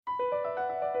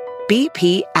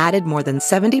BP added more than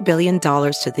 $70 billion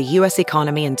to the U.S.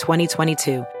 economy in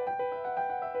 2022.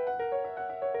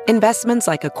 Investments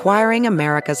like acquiring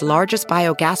America's largest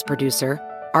biogas producer,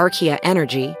 Archaea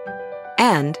Energy,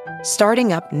 and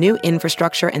starting up new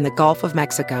infrastructure in the Gulf of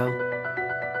Mexico.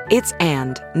 It's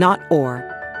and, not or.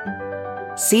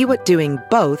 See what doing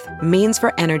both means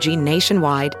for energy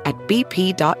nationwide at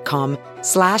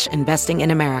bp.com/investing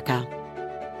in America.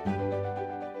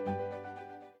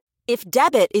 If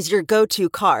debit is your go-to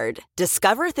card,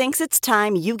 Discover thinks it's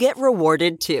time you get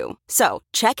rewarded too. So,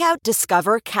 check out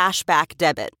Discover Cashback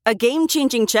Debit, a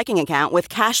game-changing checking account with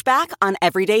cashback on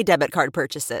everyday debit card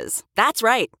purchases. That's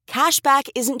right, cashback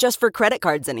isn't just for credit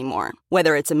cards anymore.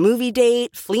 Whether it's a movie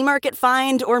date, flea market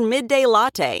find, or midday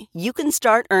latte, you can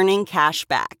start earning cash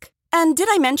back. And did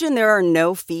I mention there are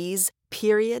no fees,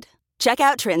 period? Check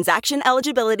out transaction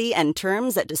eligibility and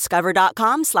terms at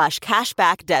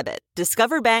discover.com/cashbackdebit.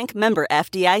 Discover Bank, member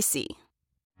FDIC.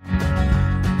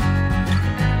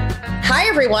 Hi,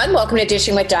 everyone. Welcome to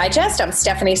Dishing with Digest. I'm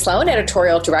Stephanie Sloan,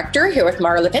 editorial director, here with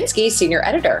Mara Levinsky, senior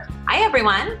editor. Hi,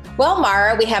 everyone. Well,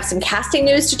 Mara, we have some casting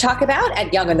news to talk about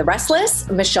at Young and the Restless.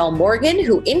 Michelle Morgan,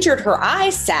 who injured her eye,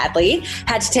 sadly,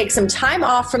 had to take some time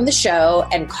off from the show,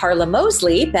 and Carla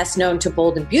Mosley, best known to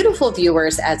Bold and Beautiful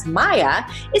viewers as Maya,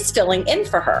 is filling in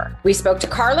for her. We spoke to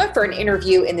Carla for an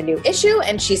interview in the new issue,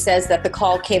 and she says that the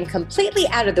call came completely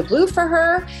out of the blue for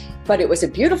her, but it was a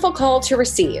beautiful call to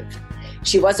receive.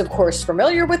 She was, of course,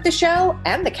 familiar with the show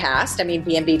and the cast. I mean,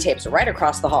 B&B tapes are right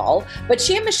across the hall. But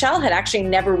she and Michelle had actually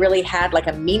never really had like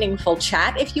a meaningful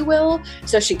chat, if you will.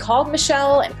 So she called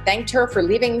Michelle and thanked her for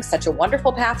leaving such a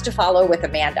wonderful path to follow with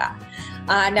Amanda.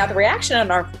 Now, the reaction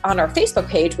on our Facebook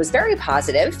page was very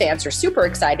positive. Fans are super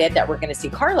excited that we're going to see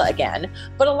Carla again.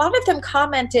 But a lot of them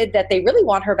commented that they really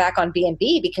want her back on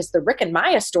B&B because the Rick and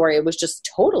Maya story was just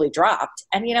totally dropped.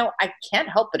 And, you know, I can't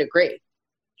help but agree.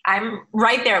 I'm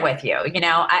right there with you. You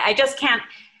know, I just can't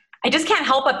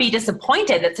help but be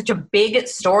disappointed that such a big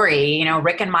story, you know,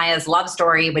 Rick and Maya's love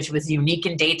story, which was unique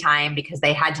in daytime because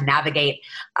they had to navigate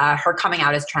her coming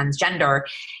out as transgender.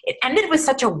 It ended with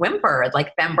such a whimper,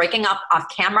 like them breaking up off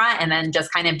camera and then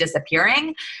just kind of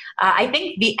disappearing. I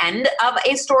think the end of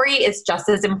a story is just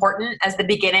as important as the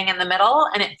beginning and the middle,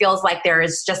 and it feels like there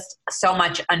is just so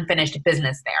much unfinished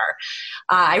business there.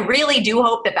 I really do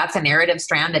hope that that's a narrative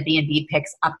strand that B&B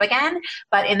picks up again,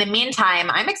 but in the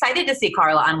meantime, I'm excited to see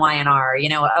Carla on YNR. You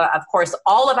know, of course,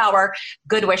 all of our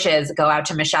good wishes go out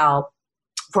to Michelle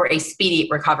for a speedy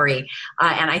recovery.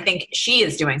 And I think she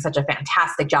is doing such a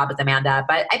fantastic job as Amanda,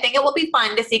 but I think it will be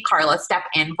fun to see Carla step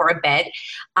in for a bit.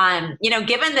 You know,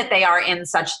 given that they are in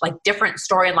such like different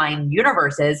storyline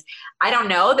universes, I don't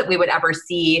know that we would ever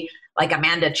see like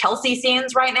Amanda Chelsea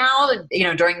scenes right now, you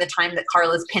know, during the time that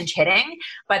Carla's pinch hitting.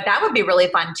 But that would be really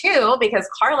fun too, because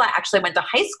Carla actually went to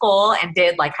high school and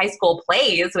did like high school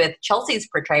plays with Chelsea's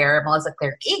portrayer, Melissa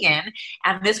Claire Egan.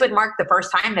 And this would mark the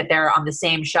first time that they're on the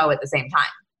same show at the same time.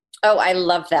 Oh, I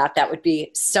love that. That would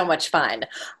be so much fun.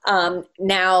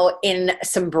 Now, in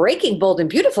some breaking Bold and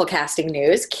Beautiful casting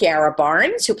news, Kiara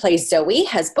Barnes, who plays Zoe,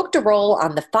 has booked a role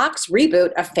on the Fox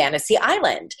reboot of Fantasy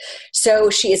Island. So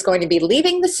she is going to be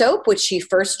leaving the soap, which she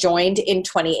first joined in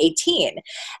 2018.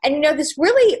 And, you know, this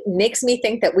really makes me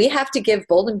think that we have to give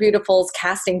Bold and Beautiful's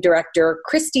casting director,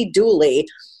 Christy Dooley,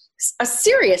 a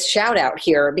serious shout out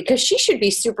here because she should be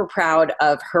super proud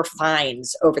of her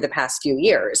finds over the past few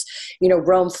years. You know,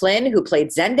 Rome Flynn, who played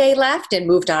Zende, left and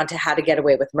moved on to How to Get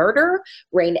Away with Murder.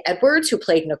 Rain Edwards, who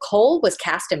played Nicole, was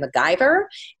cast in MacGyver.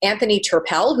 Anthony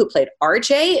Turpel, who played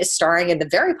RJ, is starring in the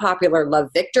very popular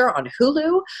Love Victor on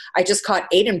Hulu. I just caught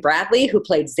Aidan Bradley, who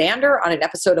played Xander on an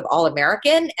episode of All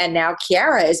American. And now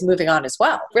Kiara is moving on as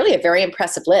well. Really a very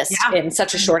impressive list in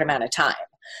such a short amount of time.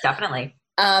 Definitely.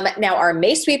 Now, our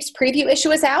May Sweeps preview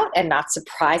issue is out, and not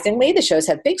surprisingly, the shows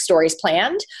have big stories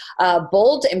planned.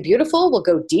 Bold and Beautiful will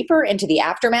go deeper into the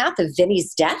aftermath of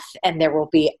Vinny's death, and there will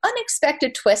be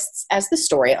unexpected twists as the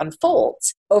story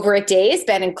unfolds. Over at Days,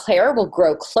 Ben and Claire will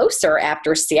grow closer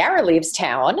after Ciara leaves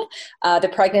town.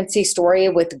 The pregnancy story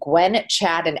with Gwen,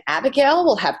 Chad, and Abigail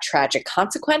will have tragic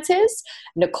consequences.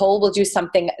 Nicole will do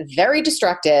something very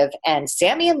destructive, and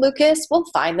Sammy and Lucas will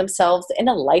find themselves in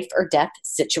a life or death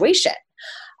situation.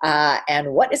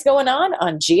 And what is going on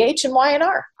GH and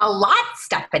YNR? A lot,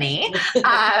 Stephanie.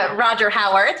 Roger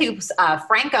Howarth, who's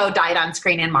Franco died on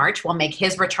screen in March, will make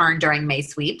his return during May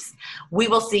Sweeps. We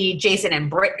will see Jason and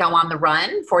Britt go on the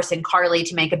run, forcing Carly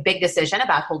to make a big decision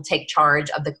about who'll take charge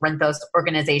of the Corinthos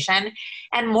organization.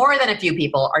 And more than a few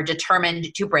people are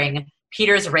determined to bring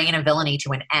Peter's reign of villainy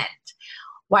to an end.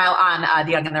 While on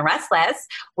The Young and the Restless,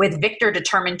 with Victor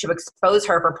determined to expose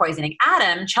her for poisoning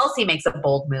Adam, Chelsea makes a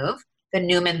bold move. The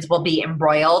Newmans will be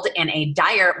embroiled in a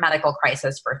dire medical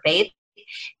crisis for Faith,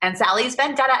 and Sally's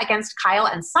vendetta against Kyle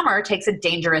and Summer takes a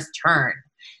dangerous turn.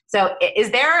 So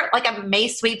is there like a May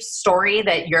sweep story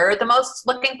that you're the most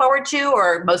looking forward to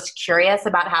or most curious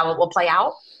about how it will play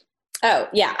out? Oh,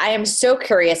 yeah. I am so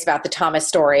curious about the Thomas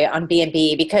story on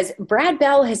B&B because Brad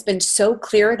Bell has been so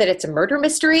clear that it's a murder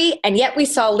mystery, and yet we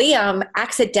saw Liam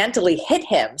accidentally hit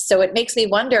him. So it makes me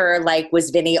wonder, like, was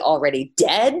Vinny already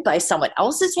dead by someone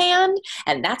else's hand?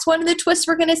 And that's one of the twists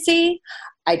we're going to see?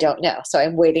 I don't know. So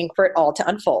I'm waiting for it all to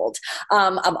unfold.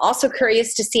 I'm also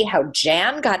curious to see how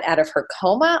Jan got out of her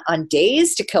coma on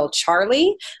Days to kill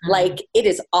Charlie. Like, it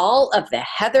is all of the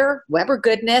Heather Weber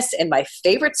goodness in my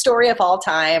favorite story of all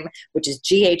time, which is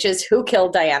GH's Who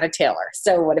Killed Diana Taylor.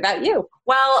 So what about you?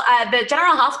 Well, the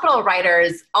General Hospital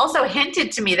writers also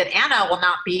hinted to me that Anna will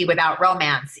not be without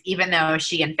romance, even though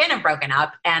she and Finn have broken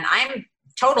up. And I'm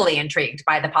totally intrigued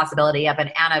by the possibility of an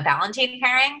Anna Valentine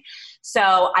pairing.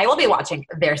 So I will be watching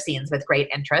their scenes with great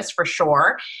interest for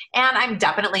sure. And I'm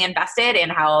definitely invested in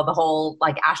how the whole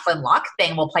like Ashlyn Luck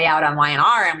thing will play out on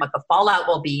Y&R and what the fallout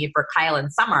will be for Kyle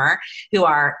and Summer, who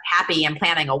are happy and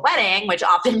planning a wedding, which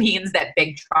often means that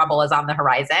big trouble is on the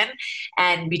horizon.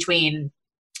 And between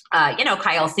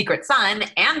Kyle's secret son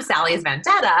and Sally's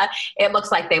vendetta, it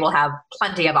looks like they will have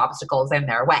plenty of obstacles in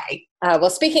their way.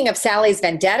 Well, speaking of Sally's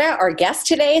vendetta, our guest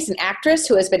today is an actress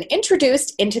who has been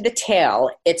introduced into the tale.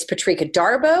 It's Patrika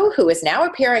Darbo, who is now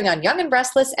appearing on Young and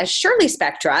Restless as Shirley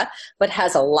Spectra, but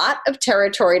has a lot of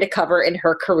territory to cover in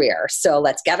her career. So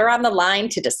let's get her on the line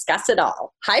to discuss it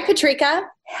all. Hi, Patrika.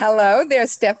 Hello there,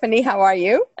 Stephanie. How are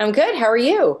you? I'm good. How are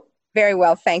you? Very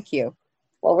well, thank you.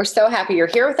 Well, we're so happy you're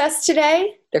here with us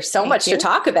today. There's so much to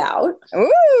talk about.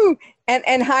 Ooh,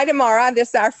 and hi to Mara. This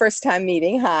is our first time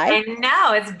meeting. Hi. I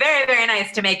know. It's very, very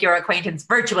nice to make your acquaintance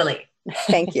virtually.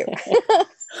 Thank you.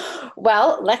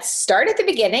 Well, let's start at the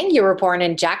beginning. You were born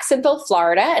in Jacksonville,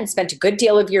 Florida, and spent a good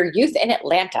deal of your youth in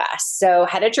Atlanta. So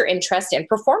how did your interest in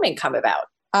performing come about?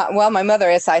 Well, my mother,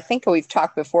 as I think we've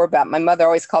talked before about, my mother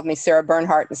always called me Sarah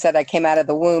Bernhardt and said I came out of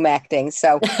the womb acting.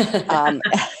 So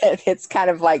it's kind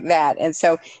of like that. And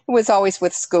so it was always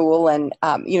with school and,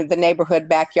 the neighborhood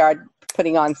backyard,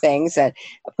 putting on things and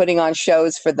putting on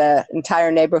shows for the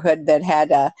entire neighborhood that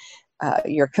had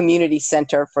your community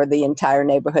center for the entire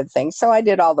neighborhood thing. So I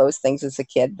did all those things as a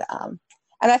kid. And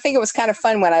I think it was kind of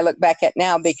fun when I look back at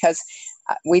now because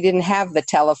we didn't have the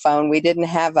telephone. We didn't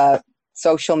have a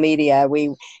social media.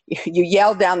 You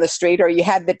yelled down the street or you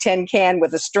had the tin can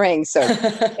with a string. So,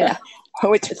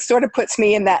 which sort of puts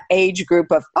me in that age group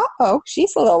of,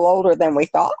 she's a little older than we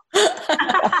thought.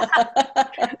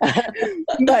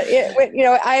 But,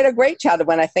 I had a great childhood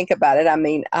when I think about it. I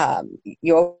mean,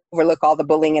 you overlook all the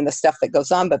bullying and the stuff that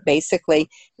goes on. But basically,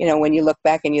 when you look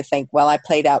back and you think, well, I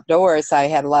played outdoors. I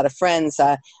had a lot of friends.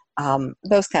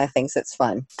 Those kind of things. It's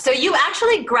fun. So you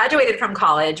actually graduated from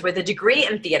college with a degree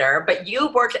in theater, but you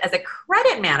worked as a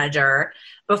credit manager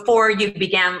before you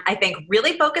began, I think,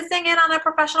 really focusing in on a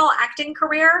professional acting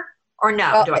career. Or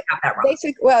no, do I have that wrong?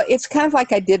 Well, it's kind of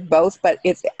like I did both, but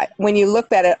when you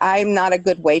look at it, I'm not a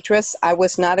good waitress. I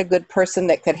was not a good person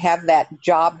that could have that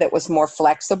job that was more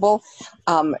flexible.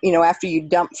 After you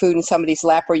dump food in somebody's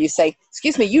lap or you say,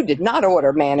 excuse me, you did not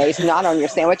order mayonnaise, not on your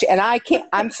sandwich. And I can't,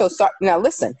 I'm so sorry. Now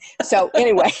listen. So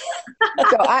anyway,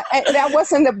 that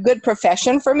wasn't a good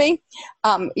profession for me.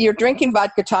 You're drinking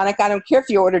vodka tonic. I don't care if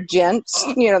you order gin,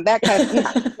 that kind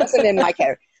of wasn't in my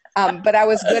category. But I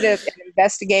was good at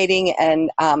investigating and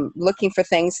looking for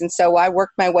things. And so I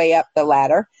worked my way up the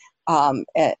ladder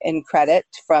in credit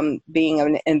from being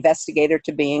an investigator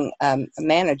to being a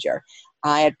manager.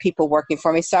 I had people working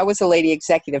for me. So I was a lady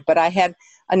executive, but I had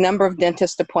a number of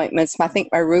dentist appointments. I think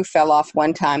my roof fell off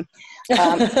one time.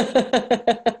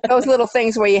 Those little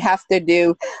things where you have to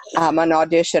do an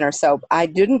audition or so. I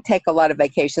didn't take a lot of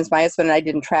vacations. My husband and I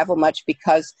didn't travel much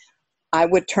because I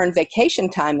would turn vacation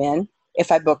time in if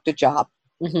I booked a job.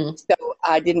 Mm-hmm. So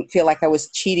I didn't feel like I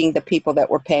was cheating the people that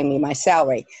were paying me my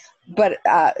salary. But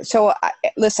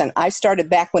listen, I started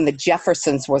back when the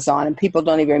Jeffersons was on, and people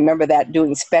don't even remember that,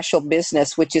 doing special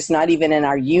business, which is not even in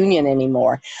our union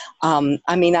anymore.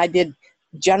 I did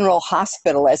General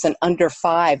Hospital as an under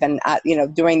 5. And,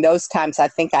 during those times, I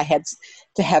think I had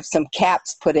to have some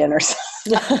caps put in or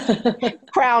something,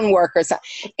 crown work or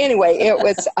something. Anyway, it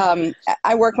was,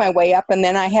 I worked my way up, and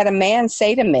then I had a man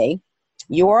say to me,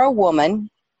 "You're a woman,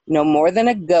 no more than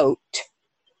a goat.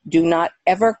 Do not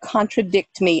ever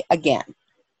contradict me again."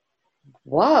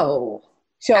 Whoa.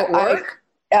 So at work?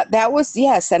 that was,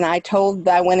 yes. And I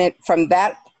went from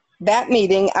that that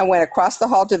meeting, I went across the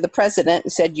hall to the president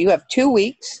and said, you have 2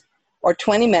 weeks or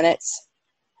 20 minutes,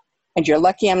 and you're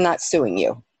lucky I'm not suing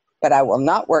you, but I will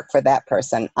not work for that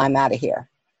person. I'm out of here.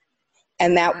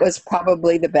 And that was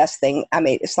probably the best thing. I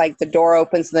mean, it's like the door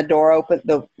opens,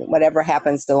 whatever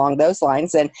happens along those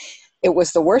lines. And it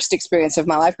was the worst experience of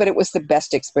my life, but it was the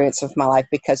best experience of my life,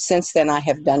 because since then I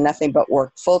have done nothing but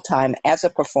work full-time as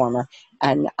a performer.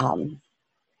 And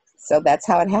so that's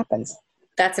how it happens.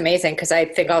 That's amazing, because I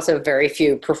think also very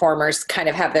few performers kind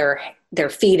of have their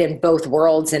feet in both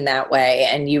worlds in that way.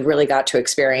 And you really got to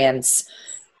experience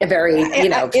a very,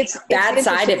 it's bad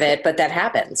side of it, but that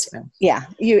happens. Yeah,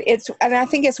 and I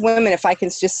think as women, if I can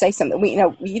just say something,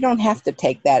 you don't have to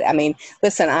take that. I mean,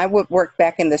 listen, I would work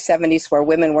back in the 70s where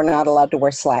women were not allowed to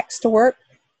wear slacks to work.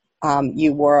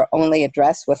 You wore only a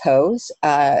dress with hose,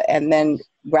 and then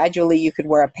gradually you could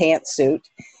wear a pantsuit.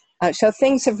 So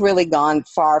things have really gone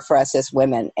far for us as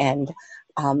women, and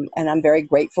I'm very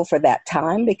grateful for that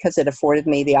time, because it afforded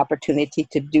me the opportunity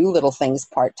to do little things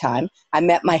part-time. I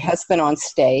met my husband on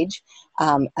stage,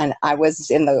 and I was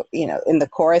in the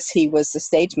chorus. He was the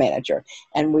stage manager,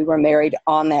 and we were married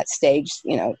on that stage.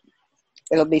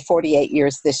 It'll be 48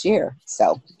 years this year.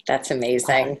 So that's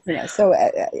amazing. So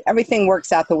everything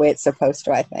works out the way it's supposed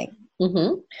to, I think.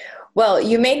 Mm-hmm. Well,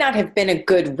 you may not have been a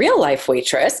good real-life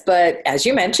waitress, but as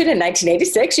you mentioned, in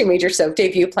 1986, you made your soap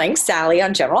debut playing Sally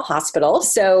on General Hospital.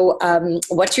 So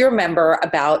what do you remember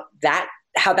about that,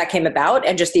 how that came about,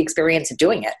 and just the experience of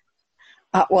doing it?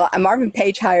 Well, Marvin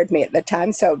Page hired me at the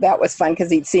time, so that was fun,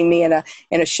 because he'd seen me in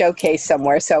a showcase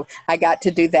somewhere. So I got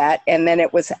to do that, and then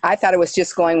I thought it was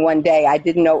just going one day. I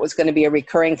didn't know it was going to be a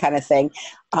recurring kind of thing,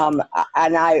 and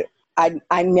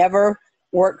I never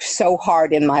worked so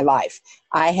hard in my life.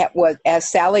 Was as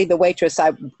Sally the waitress.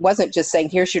 I wasn't just saying,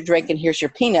 here's your drink and here's your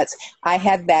peanuts. I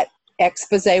had that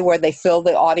expose where they fill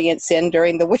the audience in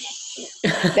during the week,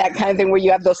 that kind of thing, where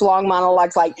you have those long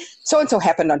monologues like, so-and-so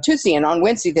happened on Tuesday, and on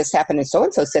Wednesday this happened, and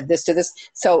so-and-so said this to this.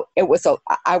 So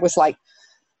I was like,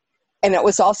 and it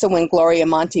was also when Gloria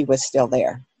Monty was still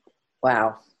there.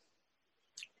 Wow.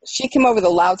 She came over the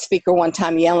loudspeaker one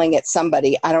time yelling at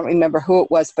somebody. I don't remember who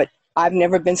it was, but I've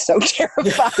never been so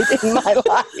terrified in my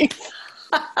life.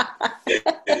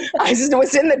 I just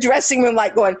was in the dressing room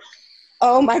like going,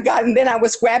 oh my God. And then I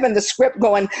was grabbing the script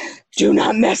going, do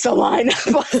not mess a line up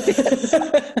like this. So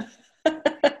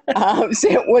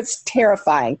it was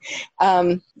terrifying.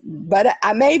 But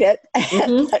I made it.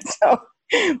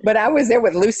 Mm-hmm. But I was there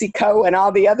with Lucy Coe and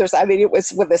all the others. I mean, it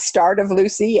was with the start of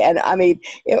Lucy. And I mean,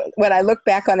 when I look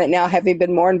back on it now, having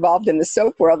been more involved in the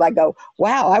soap world, I go,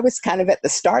 wow, I was kind of at the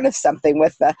start of something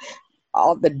with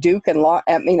all the Duke and all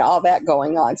that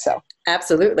going on. So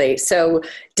absolutely. So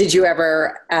did you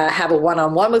ever have a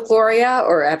one-on-one with Gloria,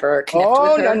 or ever connect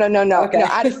with her? No. Okay. No,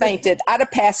 I'd have fainted. I'd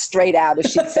have passed straight out if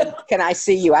she said, can I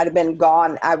see you? I'd have been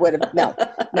gone. I would have,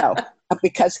 no,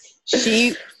 because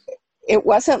it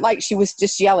wasn't like she was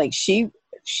just yelling. She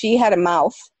had a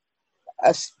mouth.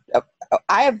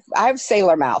 I have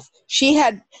sailor mouth. She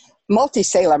had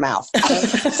multi-sailor mouth.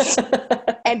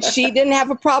 And she didn't have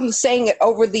a problem saying it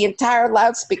over the entire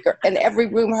loudspeaker, and every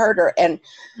room heard her. And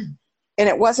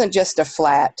it wasn't just a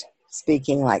flat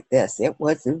speaking like this. It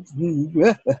was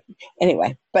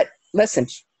anyway. But listen,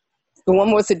 the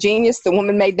woman was a genius. The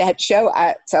woman made that show.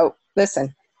 So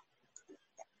listen.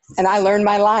 And I learned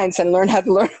my lines and learned how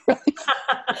to learn.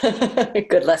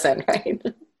 Good lesson, right?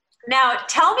 Now,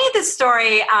 tell me the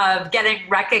story of getting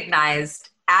recognized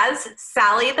as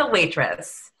Sally the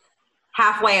waitress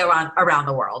halfway around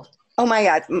the world. Oh my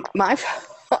God.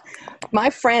 My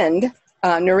friend,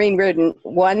 Noreen Reardon,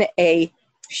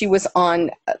 she was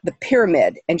on the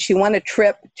Pyramid, and she won a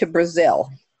trip to Brazil.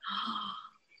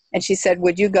 And she said,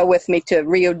 would you go with me to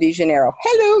Rio de Janeiro?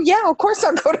 Hello. Yeah, of course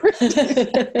I'll go to Rio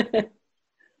de Janeiro.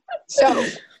 So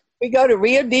we go to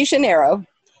Rio de Janeiro,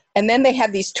 and then they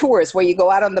have these tours where you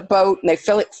go out on the boat and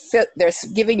they're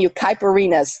giving you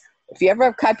caipirinhas. If you ever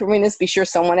have caipirinhas, be sure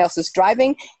someone else is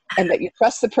driving and that you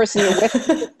trust the person you're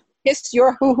with. Kiss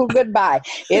your hoo-hoo goodbye.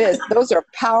 Those are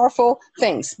powerful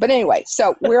things. But anyway,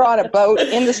 so we're on a boat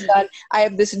in the sun. I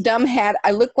have this dumb hat.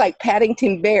 I look like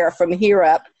Paddington Bear from here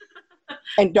up,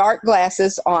 and dark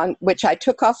glasses on, which I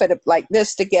took off like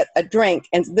this to get a drink.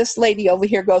 And this lady over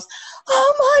here goes,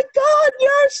 oh my God,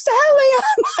 you're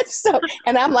Sally.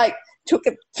 And I'm like,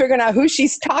 figuring out who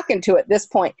she's talking to at this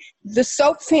point. The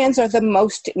soap fans are the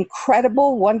most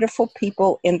incredible, wonderful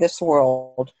people in this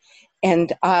world.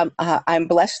 And I'm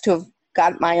blessed to have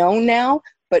got my own now,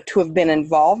 but to have been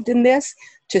involved in this,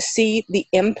 to see the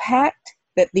impact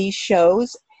that these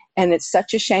shows, and it's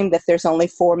such a shame that there's only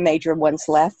 4 major ones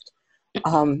left.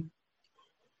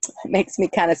 it makes me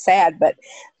kind of sad, but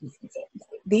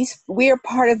we are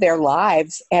part of their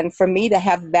lives. And for me to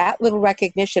have that little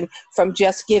recognition from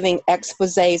just giving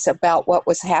exposés about what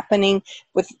was happening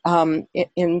with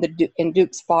in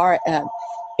Duke's Bar,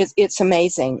 it's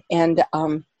amazing. And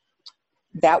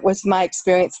that was my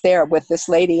experience there with this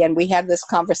lady. And we had this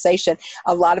conversation,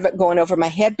 a lot of it going over my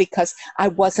head because I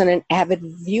wasn't an avid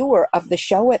viewer of the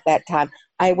show at that time.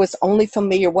 I was only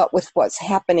familiar with what's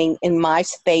happening in my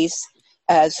space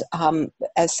as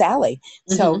Sally.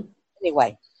 So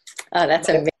anyway. Oh, that's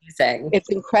amazing. It's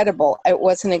incredible. It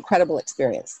was an incredible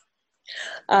experience.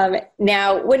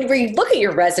 Now, when we look at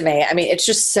your resume, I mean, it's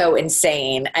just so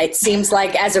insane. It seems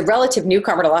like as a relative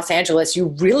newcomer to Los Angeles, you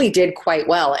really did quite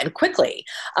well and quickly.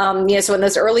 So in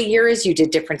those early years, you did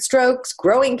Different Strokes,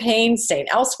 Growing Pains, St.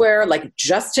 Elsewhere, like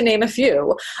just to name a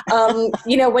few.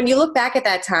 When you look back at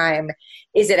that time,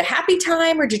 is it a happy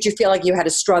time or did you feel like you had to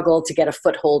struggle to get a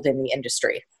foothold in the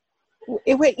industry?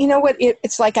 You know what?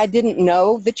 It's like I didn't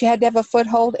know that you had to have a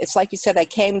foothold. It's like you said,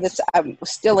 I'm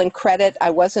still in credit.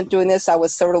 I wasn't doing this. I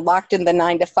was sort of locked in the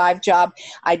 9-to-5 job.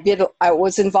 I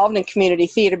was involved in community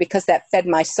theater because that fed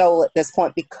my soul at this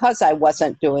point because I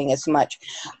wasn't doing as much.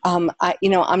 I'm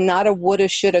not a woulda,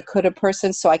 shoulda, coulda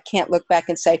person, so I can't look back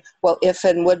and say, well, if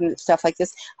and wouldn't, stuff like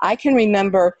this. I can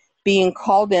remember being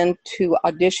called in to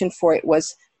audition for it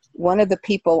was one of the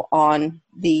people on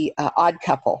the Odd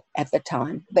Couple at the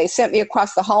time. They sent me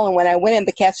across the hall, and when I went in,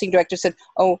 the casting director said,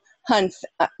 "Oh, hun,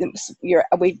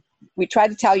 we tried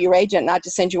to tell your agent not to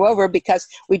send you over because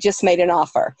we just made an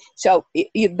offer." So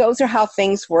those are how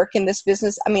things work in this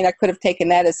business. I mean, I could have taken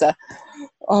that as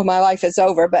my life is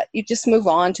over, but you just move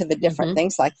on to the different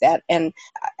things like that. And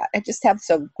I just have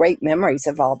so great memories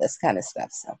of all this kind of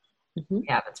stuff. So,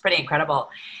 yeah, that's pretty incredible.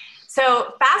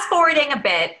 So fast forwarding a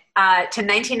bit to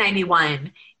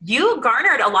 1991, you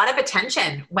garnered a lot of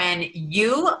attention when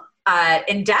you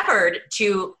endeavored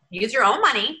to use your own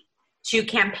money to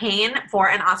campaign for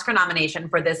an Oscar nomination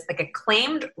for this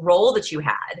acclaimed role that you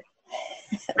had.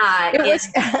 It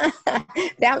was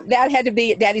that had to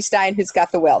be Daddy Stein, Who's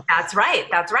Got the Will. That's right.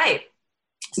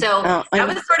 So that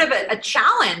was sort of a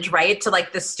challenge, right, to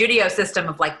the studio system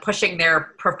of pushing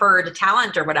their preferred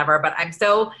talent or whatever. But I'm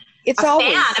so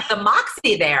fan of the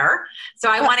moxie there. So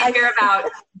I want to hear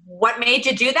about what made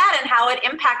you do that and how it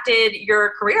impacted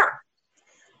your career.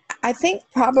 I think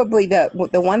probably the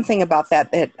one thing about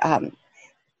that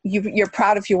you're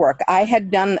proud of your work. I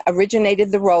had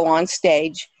originated the role on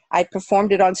stage. I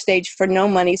performed it on stage for no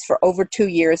monies for over 2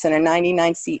 years in a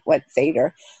 99-seat wet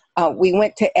theater. We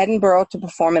went to Edinburgh to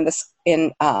perform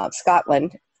in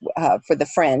Scotland for the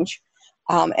Fringe.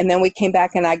 And then we came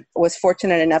back, and I was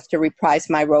fortunate enough to reprise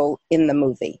my role in the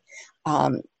movie.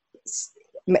 Along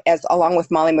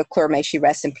with Molly McClure, may she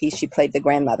rest in peace, she played the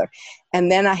grandmother.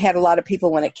 And then I had a lot of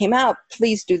people, when it came out,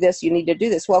 please do this, you need to do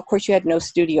this. Well, of course, you had no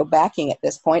studio backing at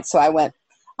this point, so I went,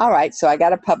 all right. So I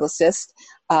got a publicist,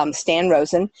 Stan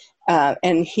Rosen,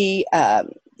 and he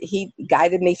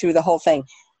guided me through the whole thing.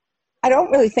 I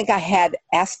don't really think I had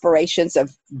aspirations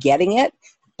of getting it,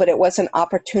 but it was an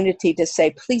opportunity to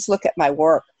say, please look at my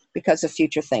work because of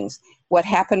future things. What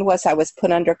happened was I was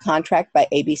put under contract by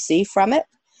ABC from it.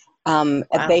 Wow.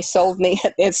 They sold me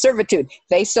in servitude.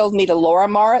 They sold me to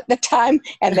Lorimar at the time,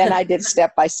 and then I did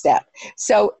Step by Step.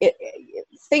 So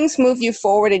things move you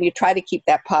forward, and you try to keep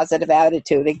that positive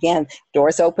attitude. Again,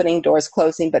 doors opening, doors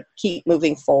closing, but keep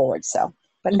moving forward. So,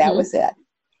 but that was it.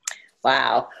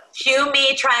 Wow. Cue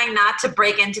me trying not to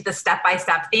break into the Step by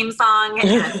Step theme song.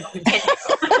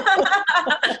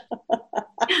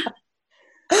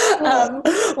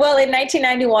 Well, in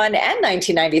 1991 and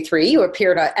 1993, you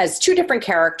appeared as two different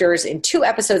characters in 2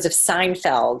 episodes of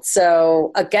Seinfeld.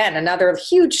 So again, another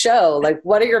huge show.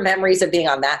 What are your memories of being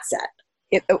on that set?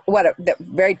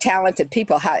 Very talented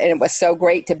people. And it was so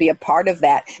great to be a part of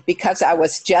that because I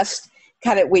was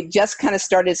we just kind of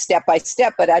started Step by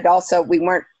Step, but we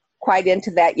weren't quite into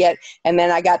that yet. And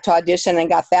then I got to audition and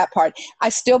got that part. I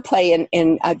still play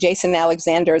in Jason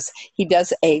Alexander's. He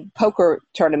does a poker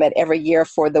tournament every year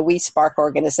for the We Spark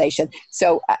organization.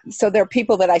 So there are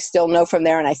people that I still know from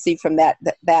there, and I see from that.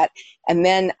 And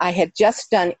then I had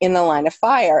just done In the Line of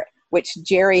Fire, which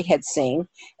Jerry had seen.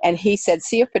 And he said,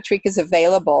 see if Patrika's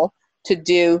available to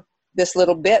do this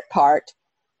little bit part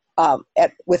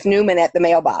with Newman at the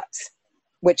mailbox.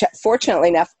 Which fortunately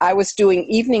enough, I was doing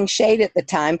Evening Shade at the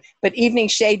time, but Evening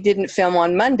Shade didn't film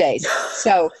on Mondays.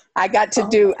 So I got to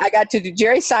do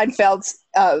Jerry Seinfeld's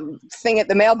thing at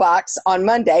the mailbox on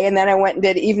Monday, and then I went and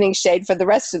did Evening Shade for the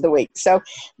rest of the week. So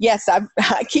yes, I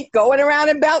keep going around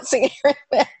and bouncing here and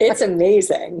there. It's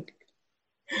amazing.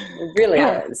 It really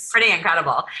is. Pretty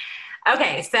incredible.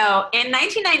 Okay, so in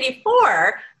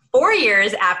 1994, 4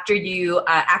 years after you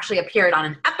actually appeared on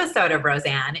an episode of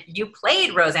Roseanne, you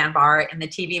played Roseanne Barr in the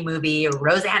TV movie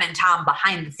Roseanne and Tom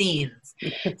Behind the Scenes.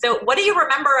 So what do you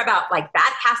remember about like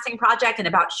that casting project and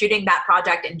about shooting that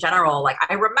project in general? Like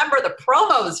I remember the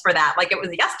promos for that like it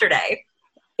was yesterday.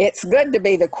 It's good to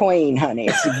be the queen, honey.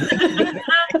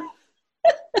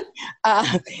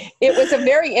 It was a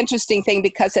very interesting thing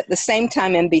because at the same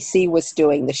time NBC was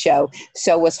doing the show,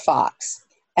 so was Fox.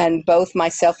 And both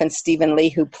myself and Stephen Lee,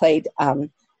 who played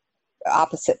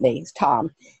opposite me,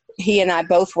 Tom, he and I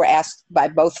both were asked by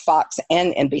both Fox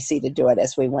and NBC to do it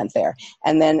as we went there.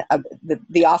 And then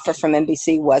the offer from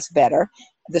NBC was better.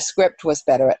 The script was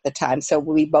better at the time, so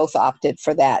we both opted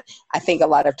for that. I think a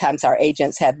lot of times our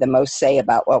agents had the most say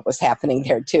about what was happening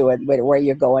there too, and where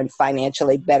you're going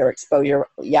financially, better exposure,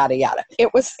 yada yada.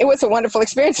 It was a wonderful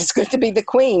experience. It's good to be the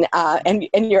queen, and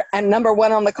you're number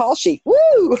one on the call sheet.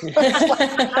 Woo!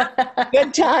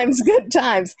 Good times, good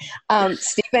times.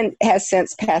 Stephen has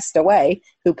since passed away,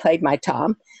 who played my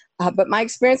Tom, but my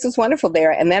experience was wonderful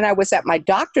there. And then I was at my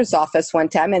doctor's office one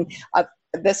time, and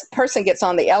this person gets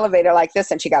on the elevator like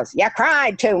this, and she goes, "You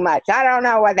cried too much. I don't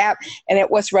know what that." And it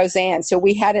was Roseanne. So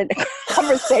we had a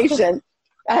conversation.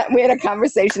 We had a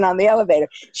conversation on the elevator.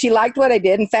 She liked what I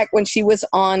did. In fact, when she was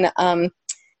on the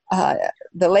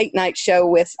late night show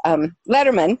with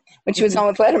Letterman, when she was on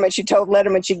with Letterman, she told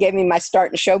Letterman she gave me my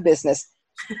start in show business.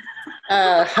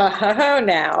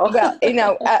 Now.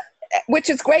 Well, which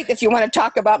is great. If you want to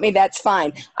talk about me, that's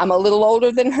fine. I'm a little older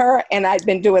than her, and I'd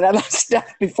been doing a lot of stuff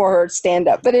before her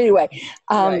stand-up. But anyway,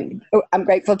 right. I'm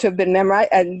grateful to have been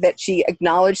memorized and that she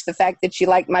acknowledged the fact that she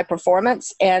liked my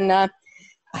performance, and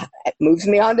it moves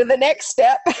me on to the next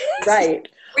step. Right.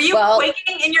 Were you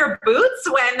quaking in your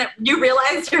boots when you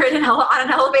realized you're on an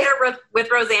elevator with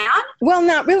Roseanne? Well,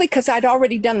 not really, because I'd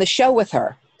already done the show with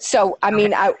her. So, I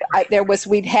mean,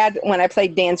 when I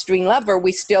played Dan's Dream Lover,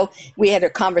 we had a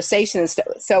conversation and stuff.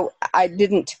 So I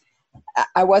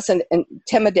wasn't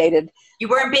intimidated. You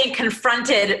weren't being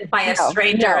confronted by a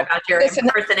stranger about your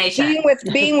impersonation.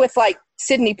 Being with like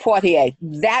Sidney Poitier,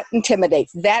 that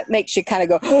intimidates. That makes you kind of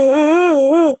go,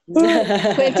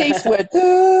 Clint Eastwood,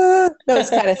 those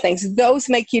kind of things. Those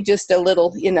make you just a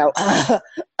little,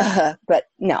 but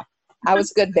no. I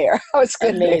was good there.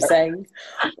 Amazing.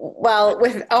 Well,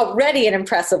 with already an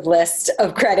impressive list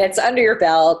of credits under your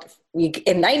belt, in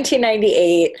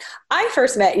 1998, I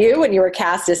first met you when you were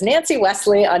cast as Nancy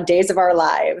Wesley on Days of Our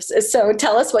Lives. So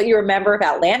tell us what you remember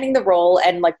about landing the role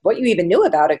and like what you even knew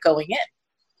about it going in.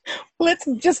 Let's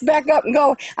just back up and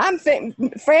go.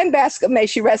 Fran Bascom, may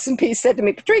she rest in peace, said to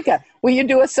me, "Patrika, will you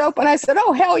do a soap?" And I said,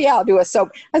 "Oh, hell yeah, I'll do a soap."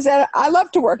 I said, "I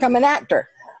love to work. I'm an actor."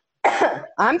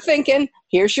 I'm thinking,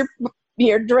 here's your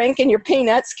drink and your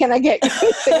peanuts. Can I get you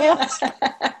anything else?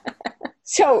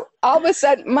 So all of a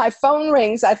sudden my phone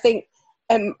rings, I think,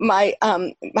 and my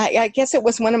I guess it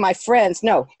was one of my friends.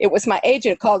 No, it was my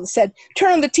agent called and said,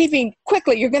 "Turn on the TV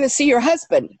quickly. You're going to see your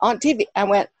husband on TV." I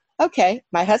went, "Okay,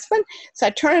 my husband?" So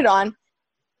I turn it on,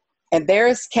 and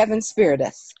there's Kevin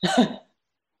Spiritus.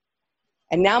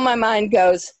 And now my mind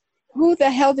goes, who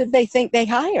the hell did they think they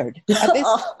hired?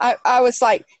 I was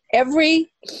like,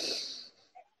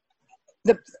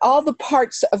 all the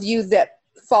parts of you that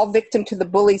fall victim to the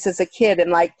bullies as a kid,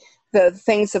 and like the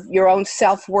things of your own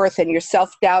self-worth and your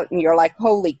self-doubt, and you're like,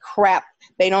 holy crap,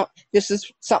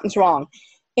 something's wrong.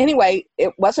 Anyway,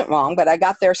 it wasn't wrong, but I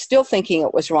got there still thinking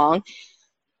it was wrong.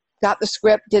 Got the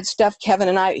script, did stuff. Kevin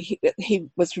and I, he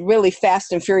was really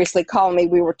fast and furiously calling me.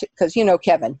 Because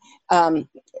Kevin,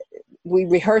 we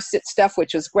rehearsed it stuff,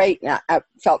 which was great. And I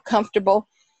felt comfortable.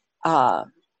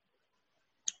 I'm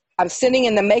sitting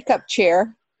in the makeup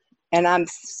chair, and I'm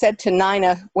said to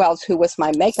Nina Wells, who was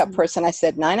my makeup person, I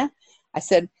said, "Nina," I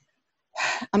said,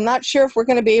 "I'm not sure if we're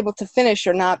going to be able to finish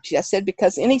or not." I said,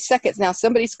 "Because any second now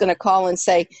somebody's going to call and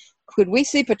say, 'Could we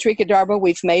see Patrika Darbo?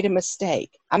 We've made a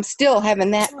mistake.'" I'm still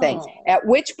having that thing. At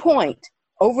which point,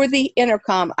 over the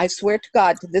intercom, I swear to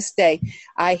God, to this day,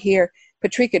 I hear,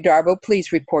 "Patrika Darbo,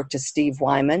 please report to Steve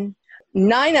Wyman."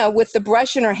 Nina, with the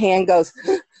brush in her hand, goes,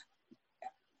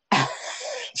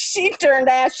 she turned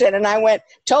ashen, and I went,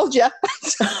 "Told you." I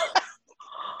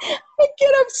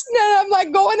get up, I'm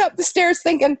like going up the stairs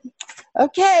thinking,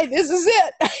 okay, this is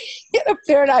it. I get up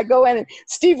there and I go in, and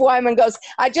Steve Wyman goes,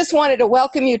 "I just wanted to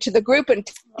welcome you to the group and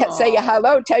say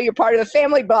hello, tell you're part of the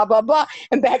family, blah, blah, blah,"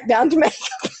 and back down to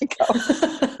makeup. I go.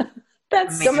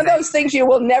 That's some of those things you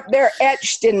will never, they're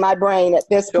etched in my brain at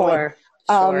this point.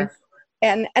 Sure.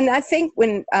 And I think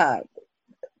when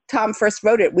Tom first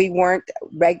wrote it, we weren't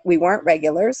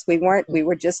regulars. We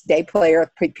were just day player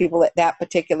people at that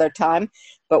particular time.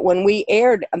 But when we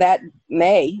aired that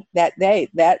day,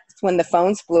 that's when the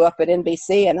phones blew up at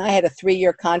NBC, and I had a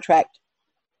 3-year contract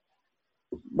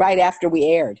right after we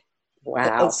aired.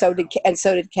 Wow. And so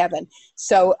did Kevin.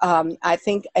 So I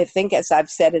think as I've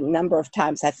said a number of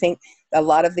times, I think a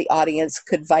lot of the audience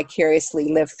could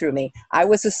vicariously live through me. I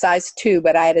was a size 2,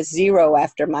 but I had a 0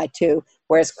 after my 2,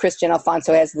 whereas Christian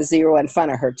Alfonso has the 0 in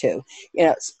front of her 2.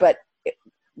 But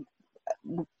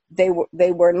they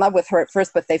were in love with her at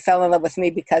first, but they fell in love with me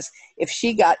because if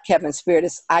she got Kevin's spirit,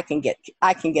 I can get.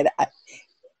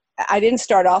 I didn't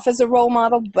start off as a role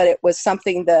model, but it was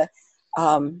something the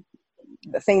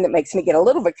thing that makes me get a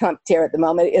little bit tear at the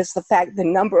moment is the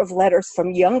number of letters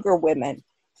from younger women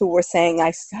who were saying,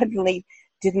 I suddenly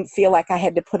didn't feel like I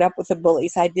had to put up with the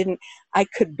bullies. I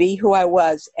could be who I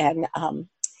was. And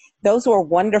those were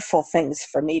wonderful things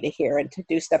for me to hear and to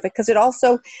do stuff, because it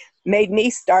also made me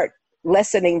start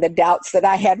lessening the doubts that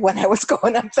I had when I was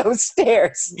going up those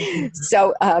stairs.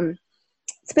 So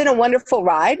it's been a wonderful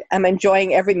ride. I'm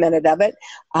enjoying every minute of it.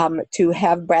 To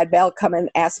have Brad Bell come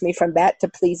and ask me from that to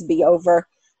please be over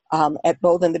at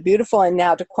Bold and the Beautiful, and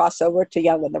now to cross over to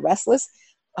Young and the Restless,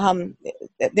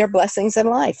 they're blessings in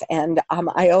life. And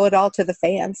I owe it all to the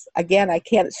fans. Again, I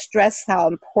can't stress how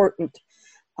important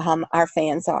our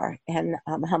fans are, and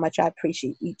how much I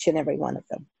appreciate each and every one of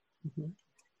them. Mm-hmm.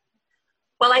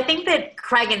 Well, I think that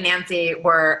Craig and Nancy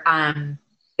were...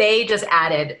 they just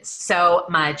added so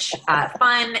much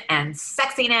fun and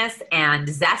sexiness and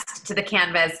zest to the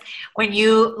canvas. When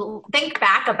you think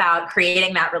back about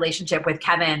creating that relationship with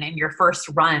Kevin in your first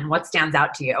run, what stands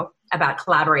out to you about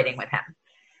collaborating with him?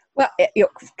 Well,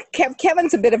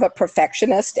 Kevin's a bit of a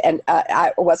perfectionist, and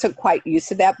I wasn't quite used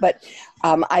to that, but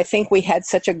I think we had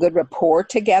such a good rapport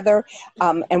together,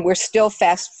 and we're still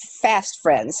fast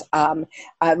friends.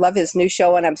 I love his new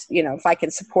show, and if I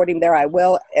can support him there, I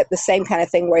will. At the same kind of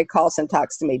thing where he calls and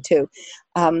talks to me too.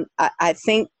 I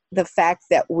think the fact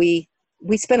that we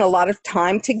spend a lot of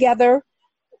time together,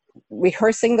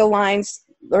 rehearsing the lines,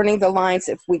 learning the lines.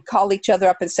 If we call each other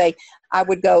up and say, I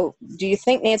would go, do you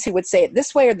think Nancy would say it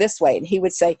this way or this way? And he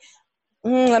would say,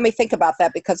 let me think about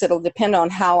that, because it'll depend on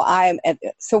how I'm.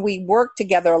 So we work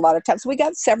together a lot of times. We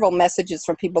got several messages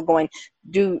from people going,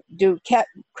 do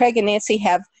Craig and Nancy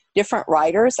have different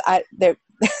writers? But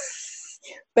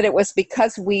it was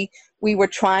because we were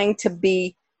trying to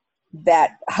be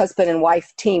that husband and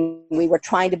wife team. We were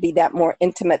trying to be that more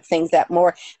intimate thing, that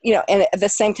more, and at the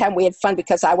same time we had fun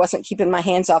because I wasn't keeping my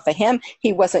hands off of him.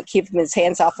 He wasn't keeping his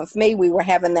hands off of me. We were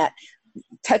having that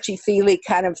touchy-feely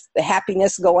kind of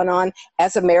happiness going on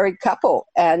as a married couple.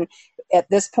 And at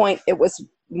this point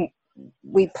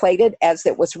we played it as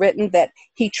it was written, that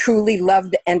he truly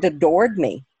loved and adored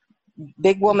me,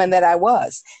 big woman that I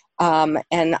was.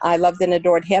 And I loved and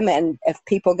adored him. And if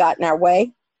people got in our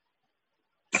way,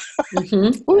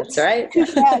 mm-hmm. That's right.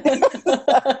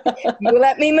 You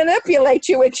let me manipulate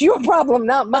you. It's your problem,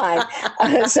 not mine.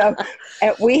 So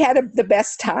we had the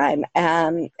best time.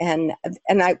 And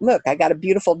I got a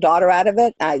beautiful daughter out of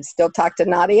it. I still talk to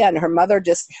Nadia, and her mother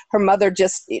just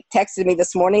texted me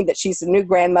this morning that she's a new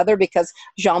grandmother because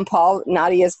Jean-Paul,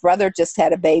 Nadia's brother, just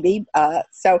had a baby.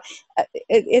 So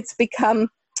it's become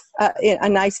a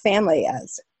nice family,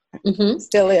 as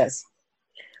still is.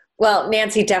 Well,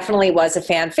 Nancy definitely was a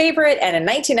fan favorite, and in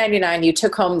 1999, you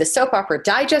took home the Soap Opera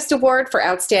Digest Award for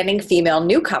Outstanding Female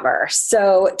Newcomer.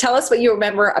 So tell us what you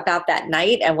remember about that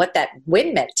night and what that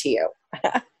win meant to you.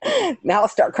 Now I'll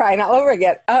start crying all over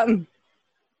again.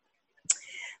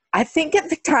 I think at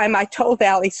the time I told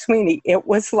Allie Sweeney, it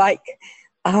was like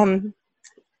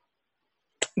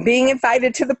being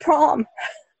invited to the prom.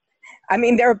 I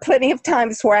mean, there were plenty of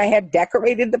times where I had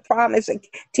decorated the prom as a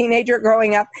teenager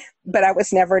growing up, but I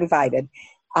was never invited.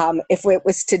 If it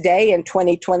was today in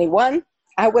 2021,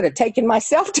 I would have taken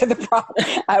myself to the prom.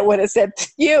 I would have said,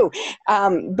 you.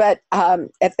 But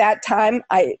at that time,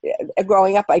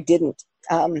 growing up, I didn't.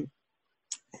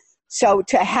 So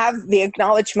to have the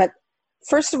acknowledgement,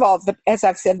 first of all, as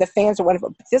I've said, the fans are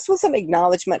wonderful. This was an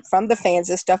acknowledgement from the fans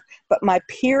and stuff, but my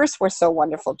peers were so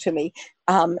wonderful to me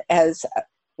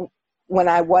when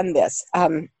I won this.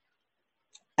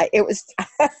 It was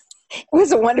it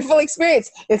was a wonderful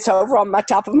experience. It's over on my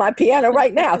top of my piano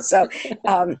right now. So,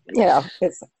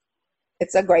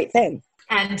 it's a great thing.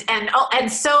 And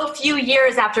so few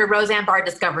years after Roseanne Barr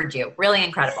discovered you. Really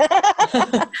incredible.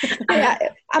 Yeah,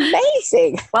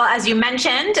 amazing. Well, as you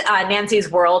mentioned, Nancy's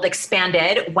world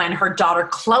expanded when her daughter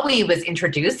Chloe was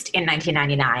introduced in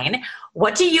 1999.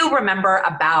 What do you remember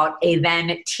about a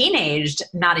then teenaged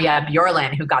Nadia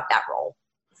Bjorlin who got that role?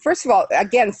 first of all,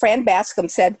 again, Fran Bascom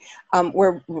said,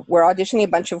 we're auditioning a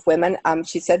bunch of women.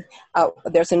 She said,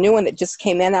 there's a new one that just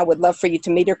came in. I would love for you to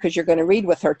meet her because you're going to read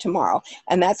with her tomorrow.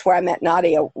 And that's where I met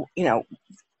Nadia. You know,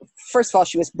 first of all,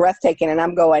 she was breathtaking. And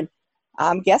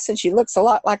I'm guessing she looks a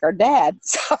lot like her dad.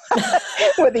 So,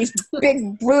 with these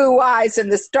big blue eyes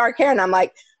and this dark hair. And I'm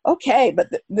like, okay, but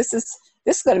this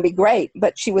is going to be great.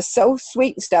 But she was so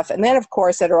sweet and stuff. And then, of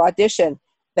course, at her audition,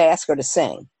 they asked her to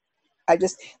sing.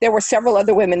 There were several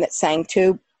other women that sang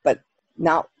too, but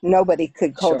nobody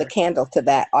could hold a candle to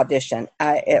that audition.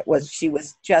 She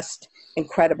was just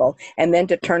incredible. And then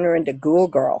to turn her into Ghoul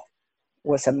Girl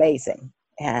was amazing.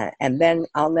 And then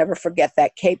I'll never forget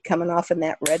that cape coming off in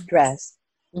that red dress.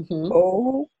 Mm-hmm.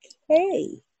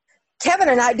 Okay. Kevin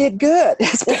and I did good.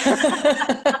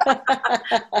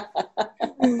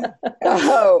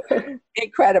 Oh,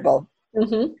 incredible.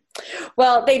 Mm-hmm.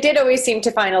 Well, they did always seem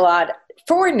to find a lot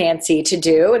for Nancy to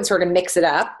do and sort of mix it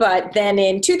up. But then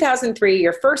in 2003,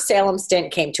 your first Salem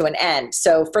stint came to an end.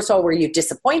 So first of all, were you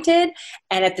disappointed?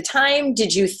 And at the time,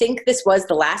 did you think this was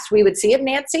the last we would see of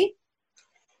Nancy?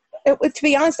 To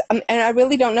be honest, and I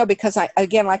really don't know because,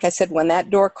 again, like I said, when that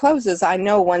door closes, I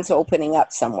know one's opening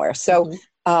up somewhere. So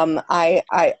I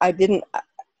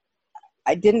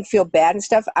didn't feel bad and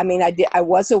stuff. I mean, I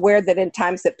was aware that in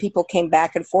times that people came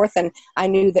back and forth, and I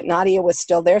knew that Nadia was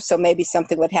still there, so maybe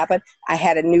something would happen. I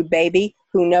had a new baby.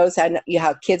 Who knows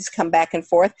how kids come back and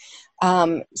forth.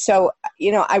 So,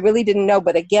 I really didn't know.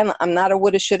 But again, I'm not a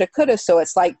woulda, shoulda, coulda. So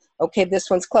it's like, okay, this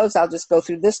one's closed. I'll just go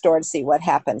through this door and see what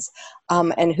happens.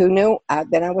 And who knew?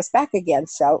 Then I was back again.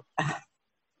 So,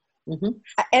 and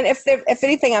if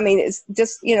anything, I mean, it's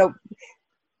just,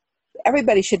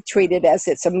 everybody should treat it as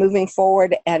it's a moving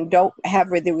forward and don't have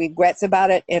the regrets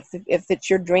about it. If it's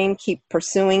your dream, keep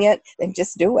pursuing it and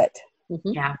just do it.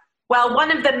 Mm-hmm. Yeah. Well,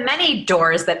 one of the many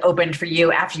doors that opened for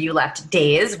you after you left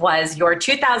Days was your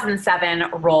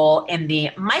 2007 role in the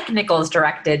Mike Nichols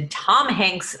directed, Tom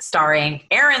Hanks starring,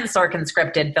 Aaron Sorkin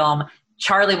scripted film,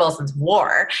 Charlie Wilson's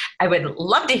War. I would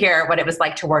love to hear what it was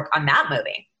like to work on that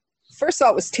movie. First of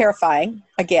all, it was terrifying.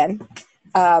 Again,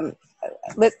 I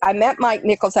met Mike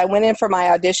Nichols. I went in for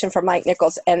my audition for Mike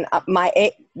Nichols, and my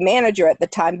manager at the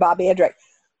time, Bobby Edrick,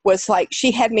 was like,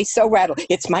 she had me so rattled.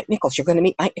 It's Mike Nichols. You're going to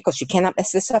meet Mike Nichols. You cannot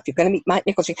mess this up. You're going to meet Mike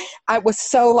Nichols. I was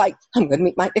so like, I'm going to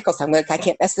meet Mike Nichols. I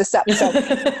can't mess this up. So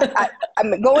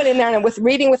I'm going in there and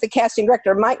reading with the casting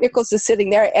director. Mike Nichols is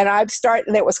sitting there, and I'm starting,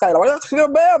 and it was kind of,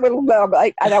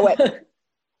 and I went,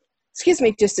 excuse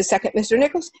me just a second, Mr.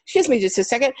 Nichols. Excuse me just a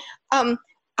second.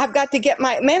 I've got to get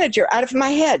my manager out of my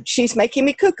head. She's making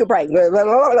me cuckoo brain.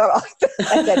 I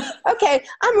said, okay,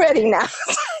 I'm ready now.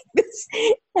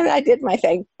 And I did my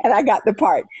thing, and I got the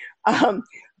part.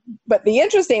 But the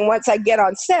interesting, once I get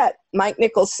on set, Mike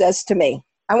Nichols says to me,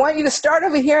 I want you to start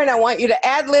over here, and I want you to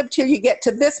ad-lib till you get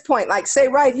to this point, like say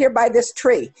right here by this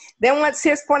tree. Then once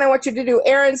his point, I want you to do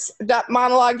Aaron's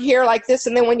monologue here like this,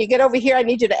 and then when you get over here, I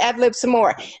need you to ad-lib some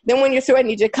more. Then when you're through, I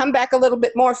need you to come back a little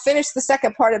bit more, finish the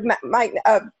second part of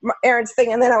Aaron's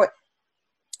thing, and then I went.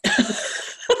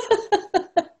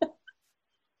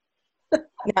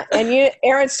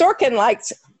 Aaron Sorkin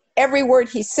likes every word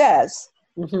he says.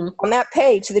 Mm-hmm. On that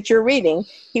page that you're reading,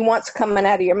 he wants coming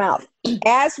out of your mouth,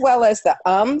 as well as the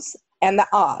ums and the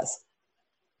ahs.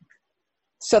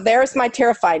 So there's my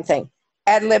terrifying thing.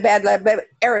 Ad-lib,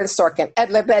 Aaron Sorkin.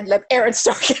 Ad-lib, Aaron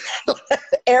Sorkin.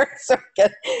 Aaron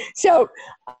Sorkin. So,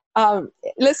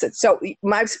 listen, so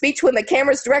my speech when the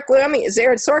camera's directly on me is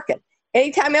Aaron Sorkin.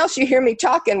 Anytime else you hear me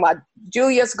talking while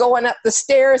Julia's going up the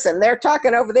stairs and they're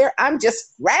talking over there, I'm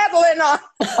just rattling on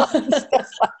stuff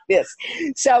like this.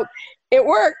 So it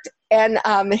worked, and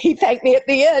he thanked me at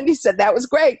the end. He said that was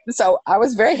great. So I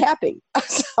was very happy.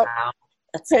 So, wow.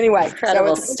 That's anyway, an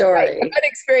incredible story. A good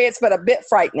experience, but a bit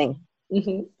frightening.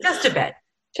 Mm-hmm. Just a bit.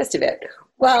 Just a bit.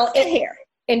 Well,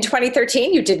 in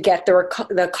 2013, you did get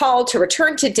the call to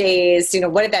return to Days.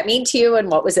 What did that mean to you, and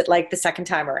what was it like the second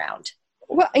time around?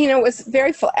 Well, it was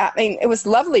it was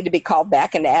lovely to be called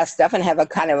back and to ask stuff and have a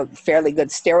kind of fairly good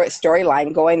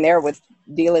storyline going there with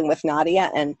dealing with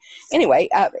Nadia. And anyway,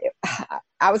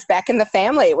 I was back in the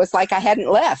family. It was like I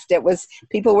hadn't left.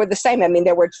 People were the same. I mean,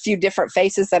 there were a few different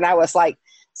faces, and I was like,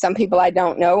 some people I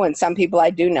don't know and some people I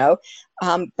do know.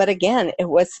 But again, it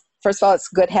was, first of all, it's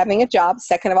good having a job.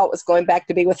 Second of all, it was going back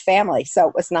to be with family. So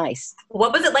it was nice.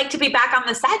 What was it like to be back on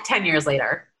the set 10 years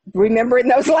later? Remembering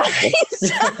those lines.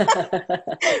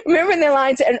 Remembering the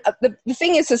lines. And the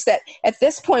thing is that at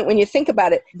this point, when you think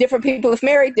about it, different people have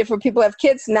married, different people have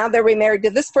kids. Now they're remarried to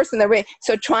this person.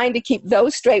 So trying to keep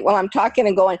those straight while I'm talking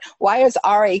and going, why is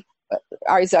Ari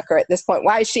Zucker at this point?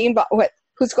 Why is she involved?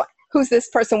 Who's going? who's this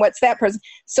person? What's that person?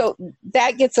 So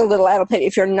that gets a little out of it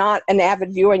if you're not an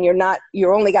avid viewer and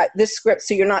you're only got this script,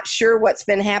 so you're not sure what's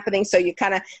been happening. So you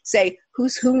kind of say,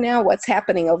 who's who now? What's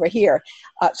happening over here?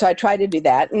 So I try to do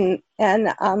that, and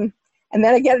then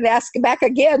I get an ask back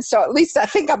again. So at least I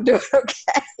think I'm doing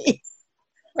okay.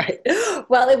 Right.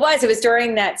 Well, it was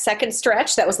during that second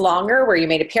stretch that was longer, where you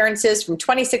made appearances from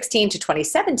 2016 to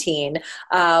 2017,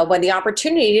 when the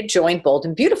opportunity to join Bold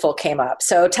and Beautiful came up.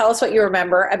 So tell us what you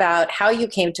remember about how you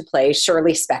came to play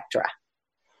Shirley Spectra.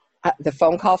 The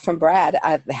phone call from Brad,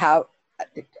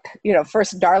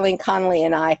 first Darlene Conley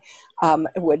and I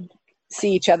would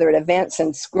see each other at events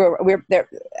and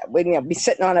we'd be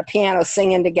sitting on a piano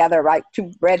singing together, like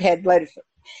two redhead ladies.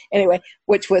 Anyway,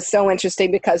 which was so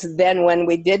interesting because then when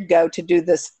we did go to do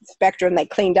this Spectra and they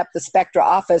cleaned up the Spectra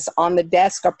office, on the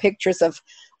desk are pictures of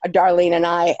Darlene and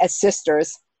I as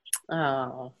sisters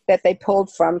that they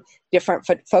pulled from different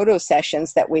photo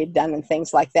sessions that we had done and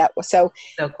things like that. So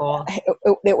cool.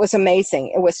 It was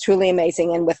amazing. It was truly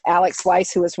amazing. And with Alex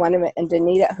Weiss, who was one of it, and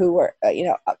Danita, who were,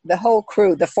 the whole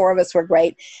crew, the four of us were